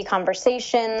 healthy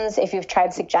conversations, if you've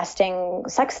tried suggesting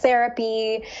sex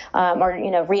therapy, or,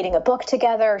 you know, reading a book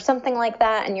together or something like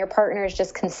that, and your partner has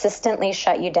just consistently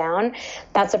shut you down,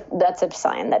 that's a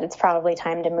sign that it's probably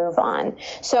time to move on.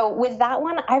 So with that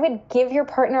one, I would give your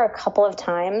partner a couple of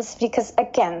times, because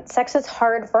again, sex is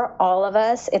hard for all of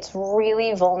us. It's really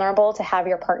vulnerable to have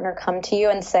your partner come to you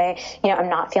and say, you know, I'm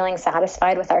not feeling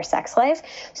satisfied with our sex life.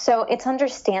 So it's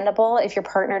understandable if your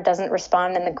partner doesn't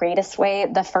respond in the greatest way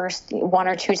the first one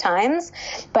or two times.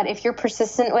 But if you're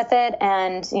persistent with it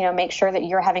and, you know, make sure that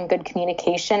you're having good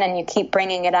communication and you keep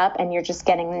bringing it up and you're just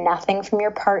getting nothing from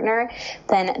your partner,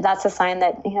 then that's a sign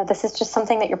that, you know, this is just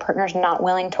something that your partner's not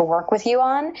willing to work with you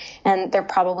on, and they're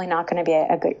probably not going to be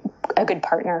a good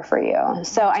partner for you.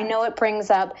 So I know it brings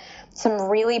up some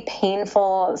really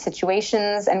painful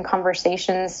situations and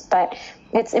conversations, but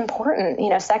it's important. You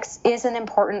know, sex is an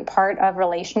important part of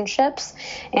relationships,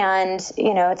 and,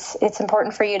 you know, it's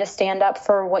important for you to stand up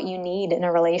for what you need in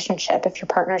a relationship if your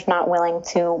partner's not willing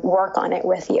to work on it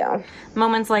with you.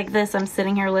 Moments like this, I'm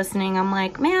sitting here listening, I'm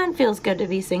like, man, it feels good to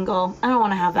be single. I don't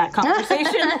want to have that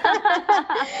conversation.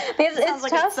 It's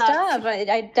like tough stuff.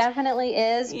 It definitely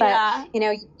is, but you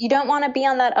know, you don't want to be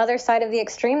on that other side of the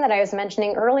extreme that I was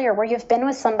mentioning earlier, where you've been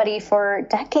with somebody for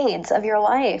decades of your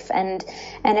life and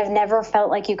have never felt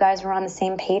like you guys were on the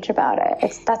same page about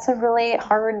it. That's a really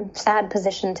hard, sad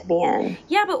position to be in.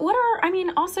 Yeah, but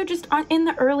also just in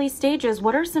the early stages,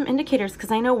 what are some indicators?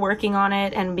 Because I know working on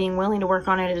it and being willing to work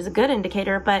on it is a good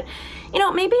indicator, but, you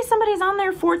know, maybe somebody's on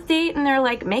their fourth date and they're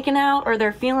like making out, or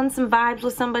they're feeling some vibes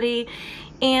with somebody,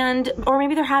 or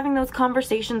maybe they're having those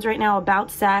conversations right now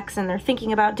about sex and they're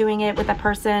thinking about doing it with that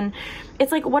person.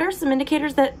 It's like, what are some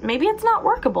indicators that maybe it's not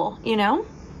workable, you know?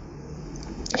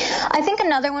 I think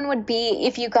another one would be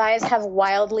if you guys have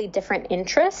wildly different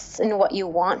interests in what you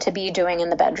want to be doing in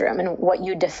the bedroom and what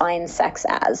you define sex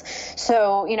as.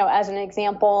 So, as an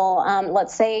example,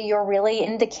 let's say you're really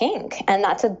into kink and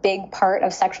that's a big part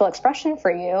of sexual expression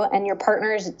for you and your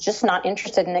partner is just not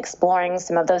interested in exploring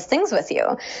some of those things with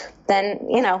you. Then,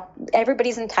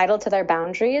 everybody's entitled to their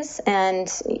boundaries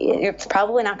and it's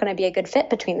probably not going to be a good fit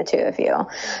between the two of you.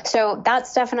 So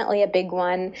that's definitely a big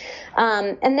one.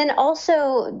 And then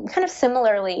also kind of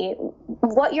similarly,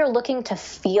 what you're looking to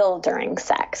feel during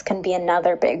sex can be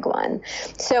another big one.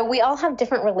 So we all have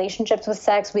different relationships with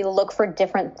sex. We look for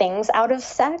different things out of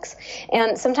sex.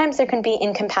 And sometimes there can be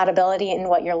incompatibility in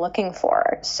what you're looking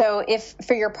for. So if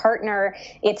for your partner,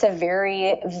 it's a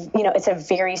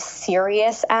very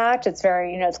serious act. It's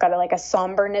very, it's got a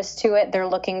somberness to it. They're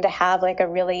looking to have a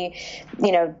really,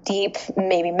 deep,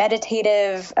 maybe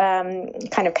meditative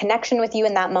kind of connection with you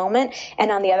in that moment.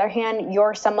 And on the other hand,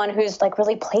 you're someone who's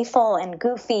really playful and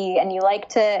goofy and you like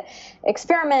to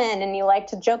experiment and you like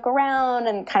to joke around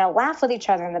and kind of laugh with each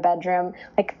other in the bedroom.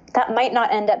 That might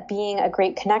not end up being a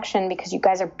great connection because you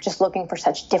guys are just looking for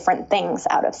such different things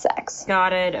out of sex.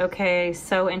 Got it. Okay.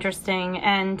 So interesting.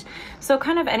 And so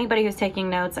kind of anybody who's taking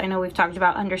notes, I know we've talked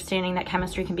about understanding that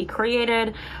chemistry can be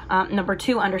created. Number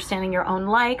 2, understanding your own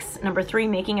likes. Number 3,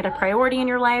 making it a priority in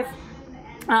your life.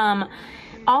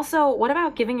 Also, what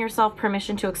about giving yourself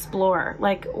permission to explore?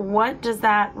 What does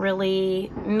that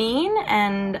really mean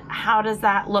and how does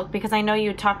that look? Because I know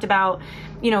you talked about,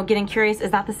 getting curious.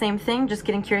 Is that the same thing? Just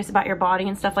getting curious about your body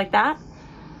and stuff like that?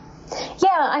 Yeah,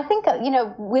 I think,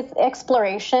 with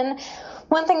exploration,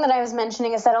 one thing that I was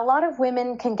mentioning is that a lot of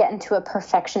women can get into a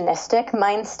perfectionistic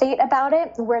mind state about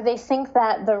it, where they think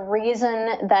that the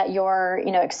reason that you're,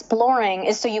 exploring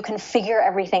is so you can figure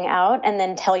everything out and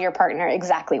then tell your partner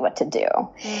exactly what to do.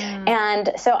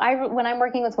 And so when I'm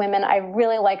working with women, I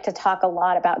really like to talk a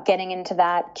lot about getting into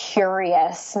that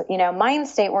curious, mind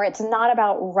state where it's not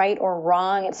about right or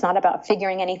wrong. It's not about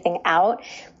figuring anything out.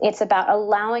 It's about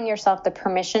allowing yourself the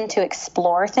permission to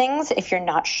explore things. If you're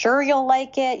not sure you'll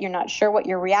like it, you're not sure what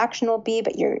your reaction will be,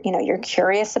 but you're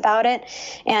curious about it,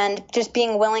 and just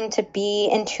being willing to be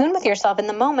in tune with yourself in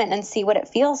the moment and see what it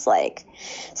feels like.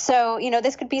 So,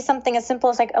 this could be something as simple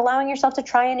as allowing yourself to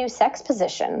try a new sex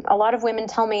position. A lot of women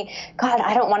tell me, God,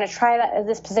 I don't want to try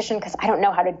this position because I don't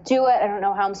know how to do it. I don't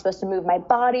know how I'm supposed to move my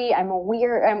body. I'm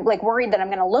worried that I'm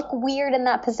going to look weird in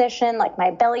that position, like my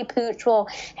belly pooch will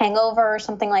hang over or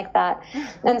something like that.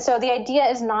 And so the idea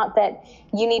is not that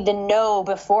you need to know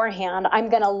beforehand, I'm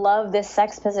going to love this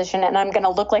sex position and I'm going to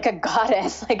look like a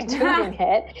goddess doing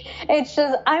it. It's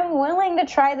just, I'm willing to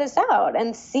try this out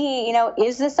and see,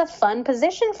 is this a fun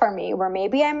position for me where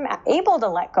maybe I'm able to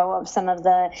let go of some of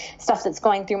the stuff that's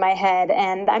going through my head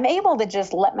and I'm able to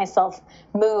just let myself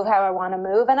move how I want to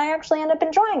move and I actually end up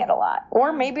enjoying it a lot.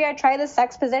 Or maybe I try this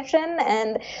sex position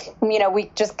and,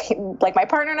 we just, my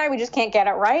partner and I, we just can't get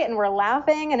it right and we're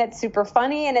laughing and it's super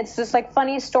funny and it's this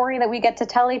funny story that we get to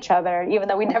tell each other, even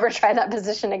though we never try that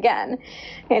position again,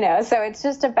 so it's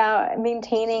just about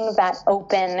maintaining that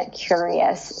open,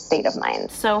 curious state of mind.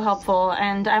 So helpful.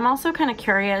 And I'm also kind of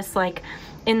curious,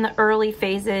 in the early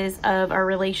phases of a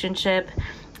relationship,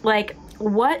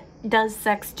 what does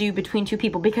sex do between two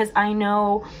people? Because I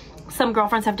know some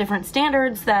girlfriends have different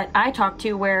standards that I talk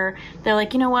to where they're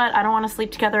like, you know what, I don't want to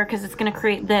sleep together because it's going to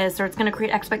create this, or it's going to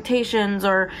create expectations,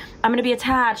 or I'm going to be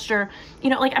attached, or,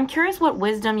 I'm curious what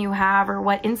wisdom you have or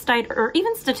what insight or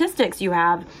even statistics you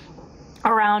have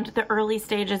around the early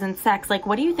stages in sex.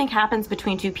 What do you think happens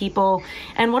between two people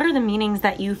and what are the meanings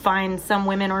that you find some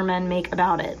women or men make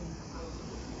about it?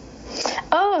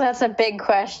 Oh, that's a big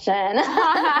question.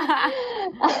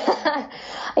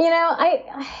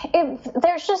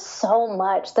 There's just so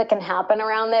much that can happen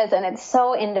around this, and it's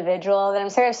so individual that I'm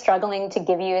sort of struggling to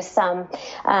give you some,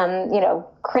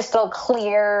 crystal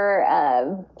clear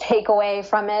takeaway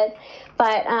from it.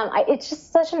 But it's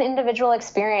just such an individual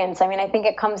experience. I think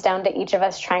it comes down to each of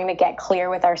us trying to get clear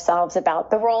with ourselves about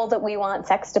the role that we want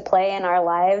sex to play in our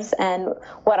lives and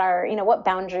what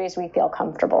boundaries we feel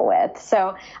comfortable with.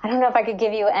 So I don't know if I could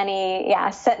give you any,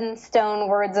 set in stone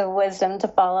words of wisdom to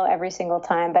follow every single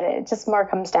time, but it just more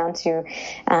comes down to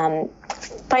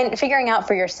figuring out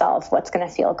for yourself what's going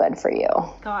to feel good for you.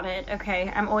 Got it.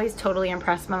 Okay. I'm always totally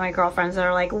impressed by my girlfriends that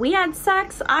are like, we had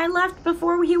sex, I left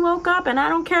before he woke up, and I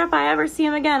don't care if I ever see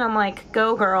him again. I'm like,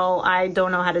 go girl, I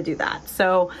don't know how to do that.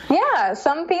 So yeah,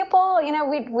 some people,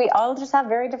 we all just have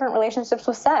very different relationships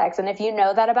with sex, and if you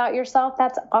know that about yourself,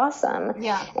 that's awesome.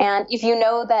 Yeah. And if you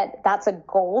know that that's a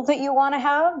goal that you want to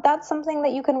have, that's something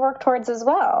that you can work towards as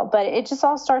well. But it just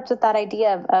all starts with that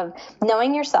idea of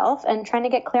knowing yourself and trying to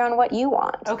get clear on what you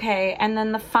want. Okay. And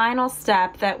then the final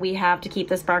step that we have to keep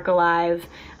the spark alive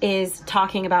is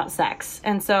talking about sex.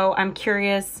 And so I'm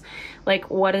curious,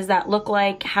 like, what does that look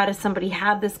like? How does somebody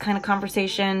have this kind of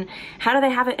conversation? How do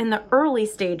they have it in the early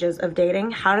stages of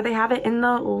dating? How do they have it in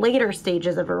the later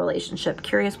stages of a relationship?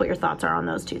 Curious what your thoughts are on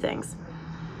those two things.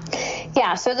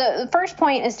 Yeah, so the first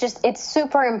point is just it's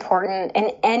super important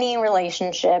in any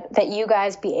relationship that you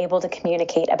guys be able to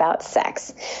communicate about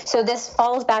sex. So this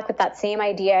falls back with that same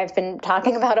idea I've been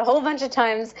talking about a whole bunch of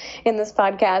times in this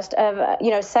podcast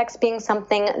of, sex being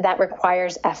something that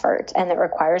requires effort and that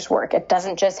requires work. It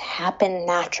doesn't just happen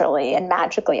naturally and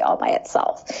magically all by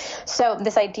itself. So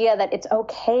this idea that it's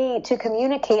okay to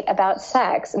communicate about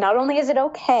sex, not only is it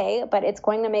okay, but it's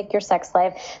going to make your sex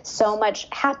life so much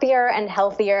happier and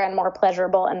healthier and more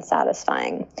pleasurable and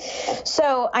satisfying.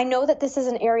 So I know that this is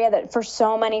an area that for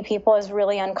so many people is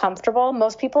really uncomfortable.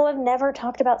 Most people have never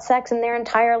talked about sex in their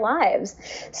entire lives.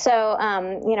 So,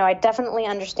 I definitely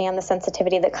understand the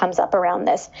sensitivity that comes up around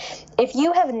this. If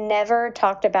you have never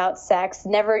talked about sex,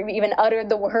 never even uttered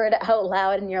the word out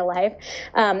loud in your life,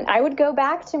 I would go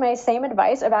back to my same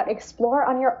advice about explore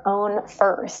on your own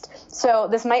first. So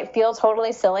this might feel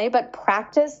totally silly, but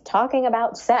practice talking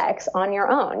about sex on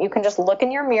your own. You can just look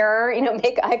in your mirror,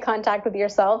 make eye contact with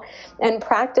yourself and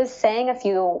practice saying a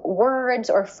few words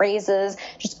or phrases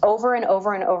just over and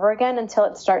over and over again until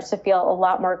it starts to feel a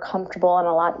lot more comfortable and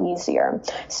a lot easier.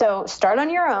 So start on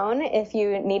your own if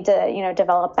you need to,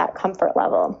 develop that comfort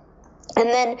level. And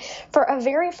then for a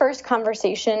very first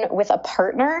conversation with a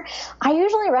partner, I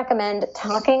usually recommend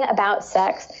talking about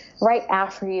sex right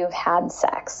after you've had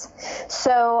sex.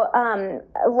 So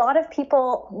a lot of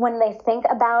people, when they think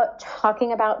about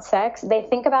talking about sex, they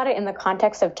think about it in the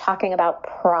context of talking about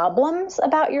problems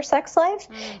about your sex life.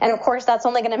 And of course, that's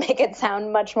only going to make it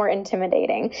sound much more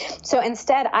intimidating. So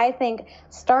instead, I think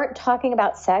start talking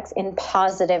about sex in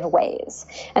positive ways.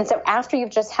 And so after you've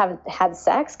just had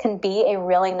sex can be a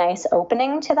really nice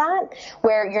opening to that,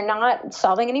 where you're not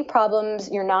solving any problems,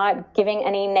 you're not giving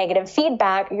any negative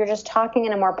feedback, you're just talking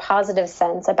in a more positive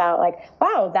sense about like,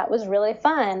 wow, that was really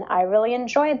fun. I really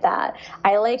enjoyed that.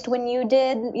 I liked when you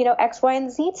did, X, Y, and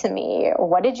Z to me.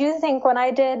 What did you think when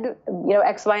I did,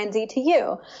 X, Y, and Z to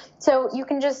you? So you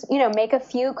can just, make a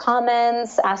few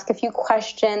comments, ask a few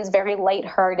questions, very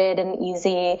lighthearted and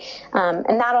easy.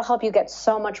 And that'll help you get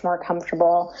so much more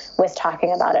comfortable with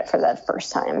talking about it for the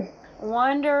first time.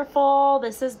 Wonderful.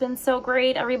 This has been so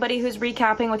great. Everybody who's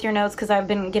recapping with your notes, because I've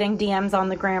been getting DMs on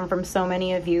the gram from so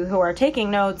many of you who are taking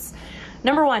notes.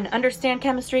 Number 1, understand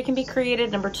chemistry can be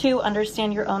created. Number 2,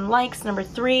 understand your own likes. Number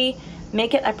 3,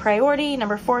 make it a priority.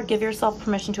 Number 4, give yourself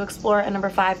permission to explore. And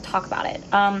number 5, talk about it.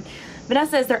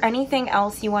 Vanessa, is there anything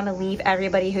else you want to leave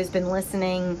everybody who's been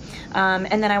listening?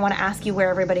 And then I want to ask you where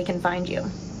everybody can find you.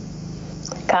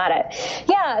 Got it.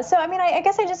 Yeah. So, I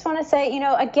guess I just want to say,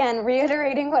 again,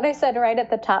 reiterating what I said right at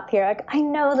the top here, like, I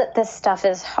know that this stuff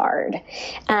is hard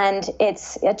and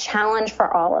it's a challenge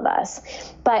for all of us.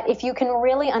 But if you can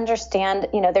really understand,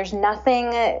 there's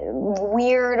nothing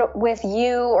weird with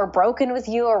you or broken with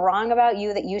you or wrong about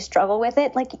you that you struggle with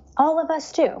it, like all of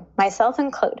us do, myself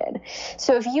included.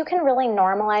 So if you can really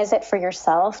normalize it for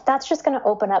yourself, that's just going to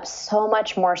open up so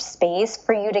much more space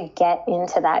for you to get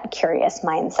into that curious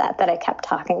mindset that I kept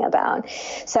talking about.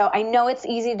 So I know it's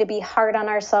easy to be hard on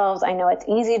ourselves. I know it's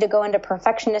easy to go into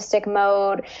perfectionistic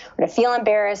mode or to feel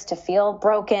embarrassed, to feel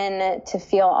broken, to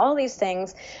feel all these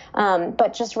things.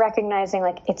 But just recognizing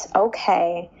like it's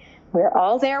okay. We're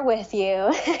all there with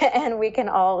you and we can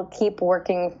all keep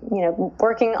working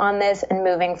on this and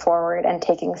moving forward and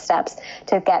taking steps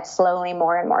to get slowly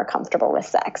more and more comfortable with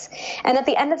sex. And at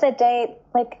the end of the day,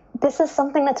 like, this is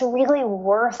something that's really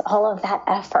worth all of that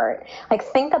effort. Like,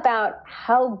 think about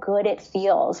how good it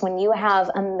feels when you have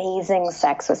amazing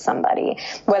sex with somebody,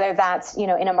 whether that's, in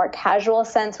a more casual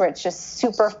sense where it's just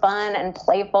super fun and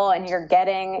playful and you're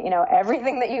getting,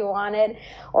 everything that you wanted,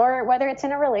 or whether it's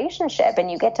in a relationship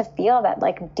and you get to feel that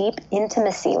like deep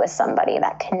intimacy with somebody,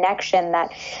 that connection,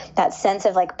 that sense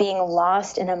of like being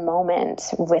lost in a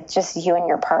moment with just you and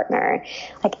your partner.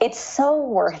 Like, it's so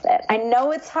worth it. I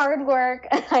know it's hard work.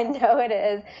 I know it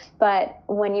is. But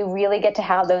when you really get to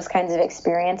have those kinds of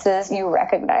experiences, you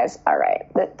recognize, all right,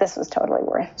 this was totally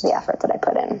worth the effort that I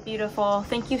put in. Beautiful.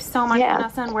 Thank you so much,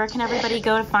 Vanessa. And where can everybody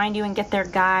go to find you and get their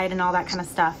guide and all that kind of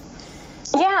stuff?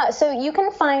 Yeah, so you can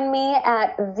find me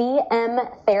at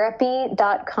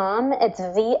vmtherapy.com. It's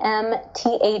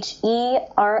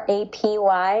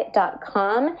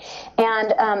vmtherapy.com. And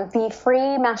the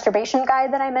free masturbation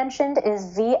guide that I mentioned is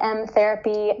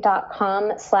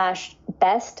vmtherapy.com/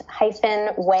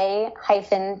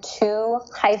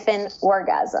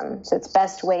 best-way-to-orgasm. So it's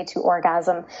best way to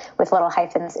orgasm with little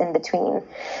hyphens in between.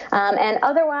 And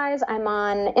otherwise, I'm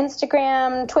on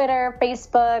Instagram, Twitter,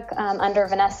 Facebook, under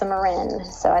Vanessa Marin.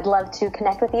 So I'd love to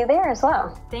connect with you there as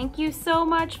well. Thank you so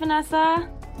much, Vanessa.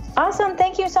 Awesome.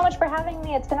 Thank you so much for having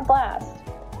me. It's been a blast.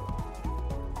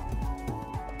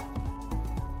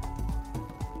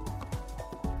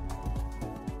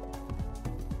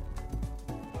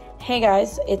 Hey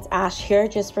guys, it's Ash here,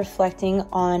 just reflecting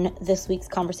on this week's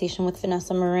conversation with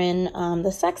Vanessa Marin,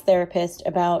 the sex therapist,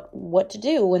 about what to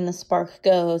do when the spark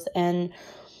goes. And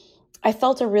I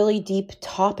felt a really deep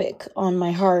topic on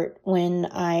my heart when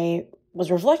I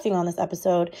was reflecting on this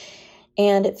episode,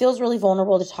 and it feels really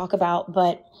vulnerable to talk about.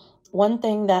 But one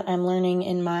thing that I'm learning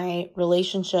in my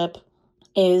relationship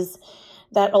is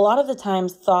that a lot of the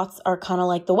times thoughts are kind of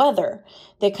like the weather.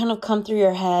 They kind of come through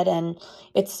your head, and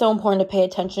it's so important to pay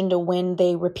attention to when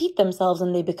they repeat themselves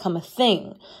and they become a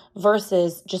thing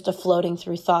versus just a floating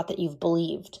through thought that you've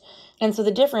believed. And so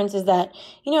the difference is that,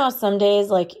 you know, some days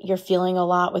like you're feeling a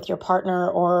lot with your partner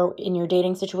or in your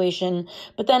dating situation,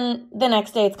 but then the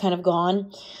next day it's kind of gone.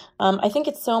 I think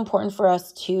it's so important for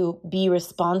us to be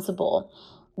responsible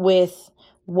with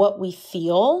what we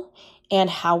feel and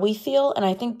how we feel. And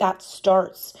I think that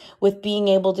starts with being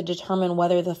able to determine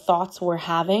whether the thoughts we're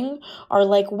having are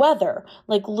like weather,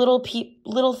 like little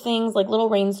things, like little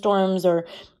rainstorms or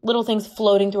little things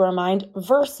floating through our mind,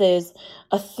 versus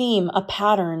a theme, a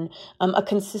pattern, a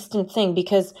consistent thing.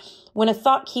 Because when a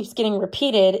thought keeps getting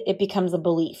repeated, it becomes a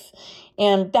belief.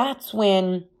 And that's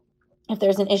when, if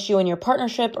there's an issue in your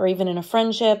partnership or even in a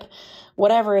friendship,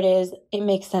 whatever it is, it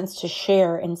makes sense to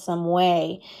share in some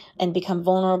way and become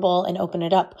vulnerable and open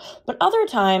it up. But other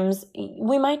times,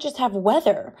 we might just have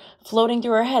weather floating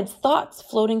through our heads, thoughts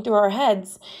floating through our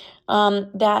heads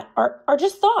that are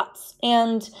just thoughts.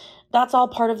 And that's all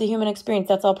part of the human experience.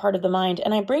 That's all part of the mind.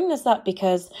 And I bring this up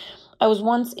because I was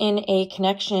once in a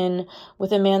connection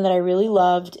with a man that I really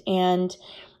loved, and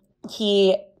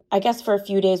he, I guess for a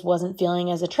few days, wasn't feeling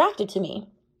as attracted to me.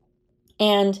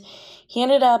 And he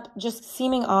ended up just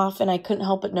seeming off, and I couldn't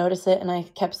help but notice it. And I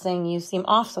kept saying, "You seem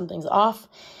off, something's off."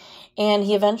 And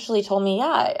he eventually told me,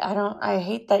 "Yeah, I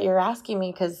hate that you're asking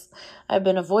me, because I've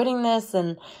been avoiding this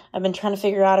and I've been trying to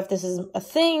figure out if this is a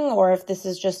thing or if this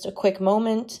is just a quick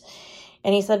moment."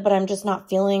 And he said, "But I'm just not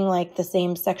feeling like the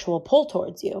same sexual pull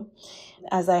towards you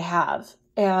as I have."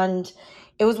 And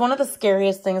it was one of the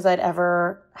scariest things I'd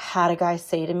ever had a guy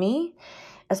say to me,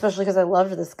 especially because I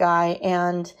loved this guy.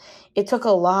 And it took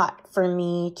a lot for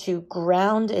me to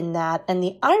ground in that. And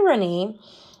the irony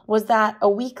was that a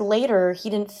week later, he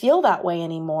didn't feel that way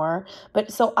anymore.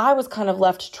 But so I was kind of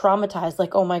left traumatized,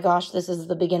 like, oh my gosh, this is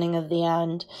the beginning of the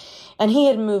end. And he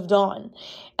had moved on.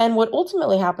 And what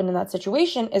ultimately happened in that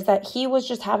situation is that he was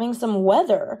just having some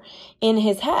weather in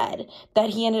his head that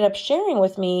he ended up sharing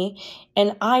with me.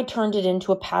 And I turned it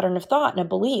into a pattern of thought and a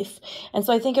belief. And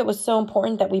so I think it was so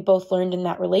important that we both learned in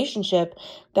that relationship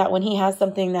that when he has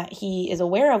something that he is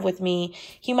aware of with me,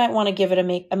 he might want to give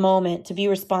it a moment to be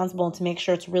responsible and to make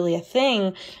sure it's really a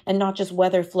thing and not just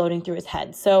weather floating through his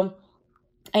head. So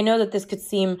I know that this could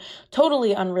seem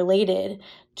totally unrelated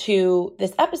to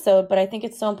this episode, but I think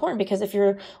it's so important, because if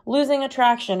you're losing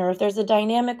attraction, or if there's a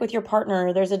dynamic with your partner,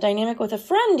 or there's a dynamic with a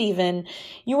friend even,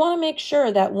 you want to make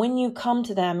sure that when you come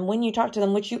to them, when you talk to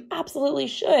them, which you absolutely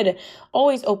should,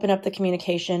 always open up the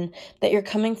communication, that you're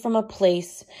coming from a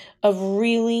place of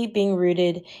really being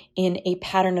rooted in a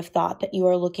pattern of thought that you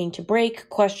are looking to break,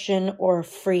 question, or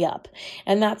free up.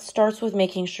 And that starts with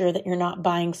making sure that you're not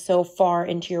buying so far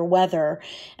into your weather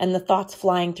and the thoughts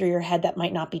flying through your head that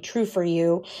might not be true for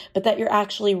you, but that you're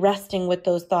actually resting with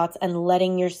those thoughts and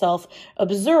letting yourself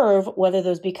observe whether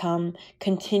those become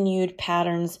continued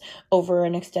patterns over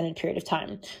an extended period of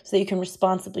time, so that you can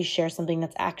responsibly share something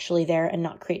that's actually there and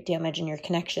not create damage in your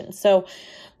connection. So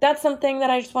that's something that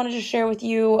I just wanted to share with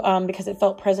you because it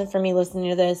felt present for me listening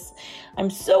to this. I'm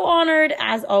so honored,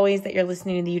 as always, that you're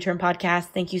listening to the U-Turn podcast.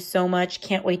 Thank you so much.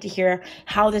 Can't wait to hear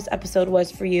how this episode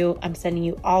was for you. I'm sending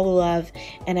you all the love,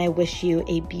 and I wish you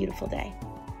a beautiful day.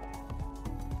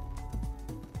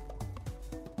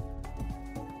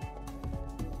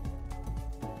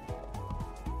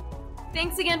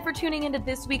 Thanks again for tuning into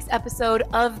this week's episode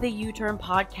of the U-Turn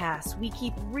Podcast. We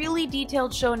keep really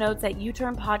detailed show notes at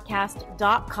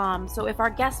uturnpodcast.com. So if our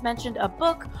guest mentioned a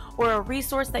book or a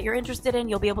resource that you're interested in,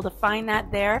 you'll be able to find that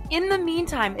there. In the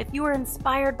meantime, if you were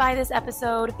inspired by this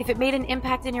episode, if it made an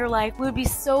impact in your life, we would be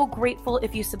so grateful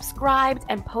if you subscribed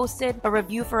and posted a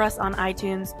review for us on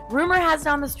iTunes. Rumor has it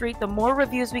on the street, the more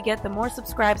reviews we get, the more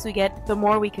subscribes we get, the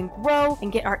more we can grow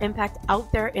and get our impact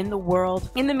out there in the world.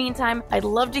 In the meantime, I'd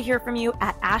love to hear from you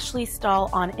at Ashley Stahl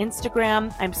on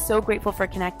Instagram. I'm so grateful for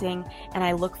connecting, and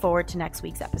I look forward to next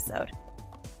week's episode.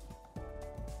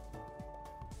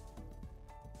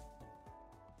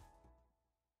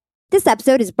 This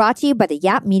episode is brought to you by the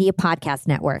Yap Media Podcast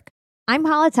Network. I'm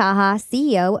Hala Taha,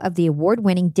 CEO of the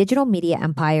award-winning digital media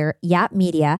empire, Yap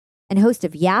Media, and host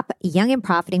of Yap Young and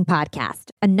Profiting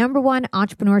Podcast, a #1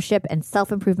 entrepreneurship and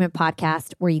self-improvement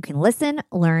podcast where you can listen,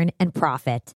 learn, and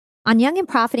profit. On Young and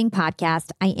Profiting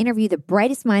Podcast, I interview the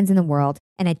brightest minds in the world,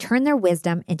 and I turn their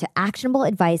wisdom into actionable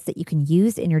advice that you can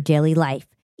use in your daily life.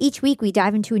 Each week, we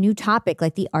dive into a new topic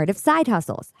like the art of side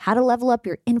hustles, how to level up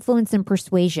your influence and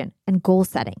persuasion, and goal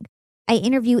setting. I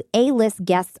interview A-list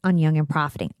guests on Young and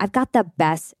Profiting. I've got the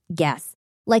best guests,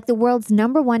 like the world's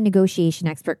 #1 negotiation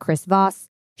expert, Chris Voss,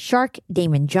 Shark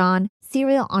Damon John,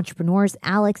 serial entrepreneurs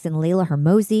Alex and Layla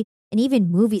Hermosi, and even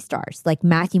movie stars like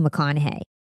Matthew McConaughey.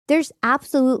 There's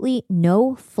absolutely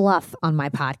no fluff on my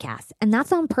podcast, and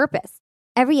that's on purpose.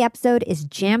 Every episode is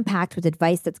jam-packed with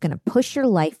advice that's going to push your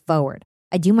life forward.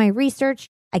 I do my research,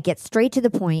 I get straight to the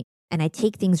point, and I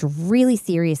take things really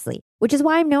seriously, which is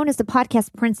why I'm known as the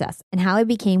podcast princess and how I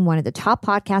became one of the top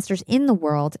podcasters in the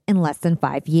world in less than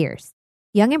 5 years.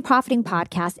 Young and Profiting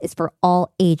Podcast is for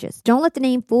all ages. Don't let the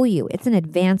name fool you. It's an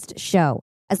advanced show.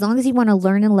 As long as you want to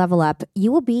learn and level up, you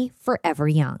will be forever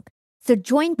young. So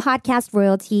join podcast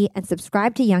royalty and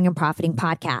subscribe to Young and Profiting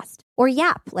Podcast, or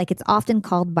YAP, like it's often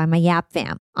called by my YAP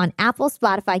fam, on Apple,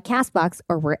 Spotify, CastBox,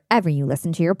 or wherever you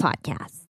listen to your podcasts.